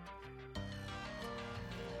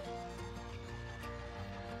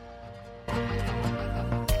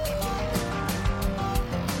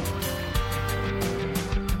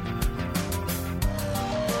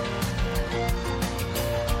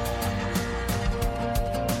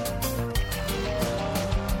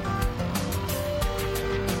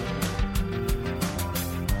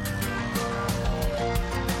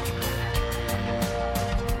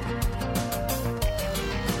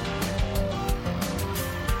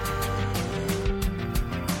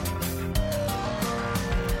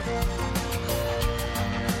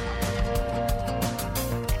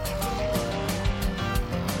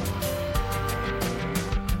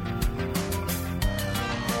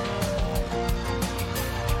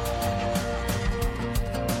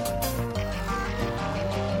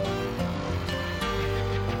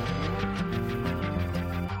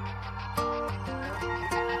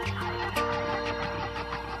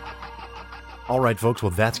 All right, folks.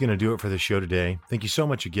 Well, that's going to do it for the show today. Thank you so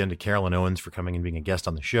much again to Carolyn Owens for coming and being a guest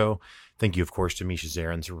on the show. Thank you, of course, to Misha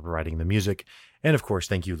Zarens for providing the music. And, of course,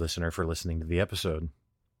 thank you, listener, for listening to the episode.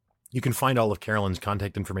 You can find all of Carolyn's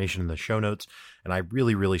contact information in the show notes, and I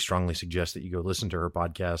really, really strongly suggest that you go listen to her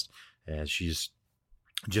podcast, as she's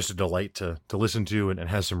just a delight to listen to and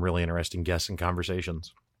has some really interesting guests and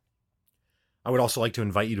conversations. I would also like to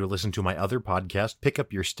invite you to listen to my other podcast, Pick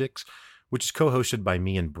Up Your Sticks, which is co-hosted by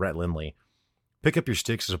me and Brett Lindley. Pick Up Your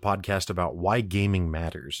Sticks is a podcast about why gaming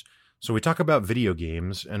matters. So we talk about video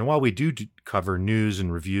games, and while we do cover news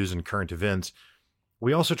and reviews and current events,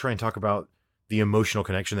 we also try and talk about the emotional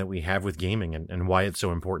connection that we have with gaming and why it's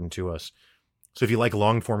so important to us. So if you like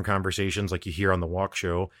long-form conversations like you hear on the Walk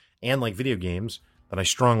Show and like video games, then I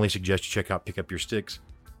strongly suggest you check out Pick Up Your Sticks.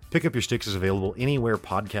 Pick Up Your Sticks is available anywhere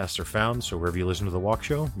podcasts are found, so wherever you listen to the Walk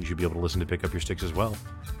Show, you should be able to listen to Pick Up Your Sticks as well.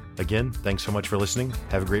 Again, thanks so much for listening.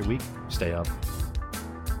 Have a great week. Stay up.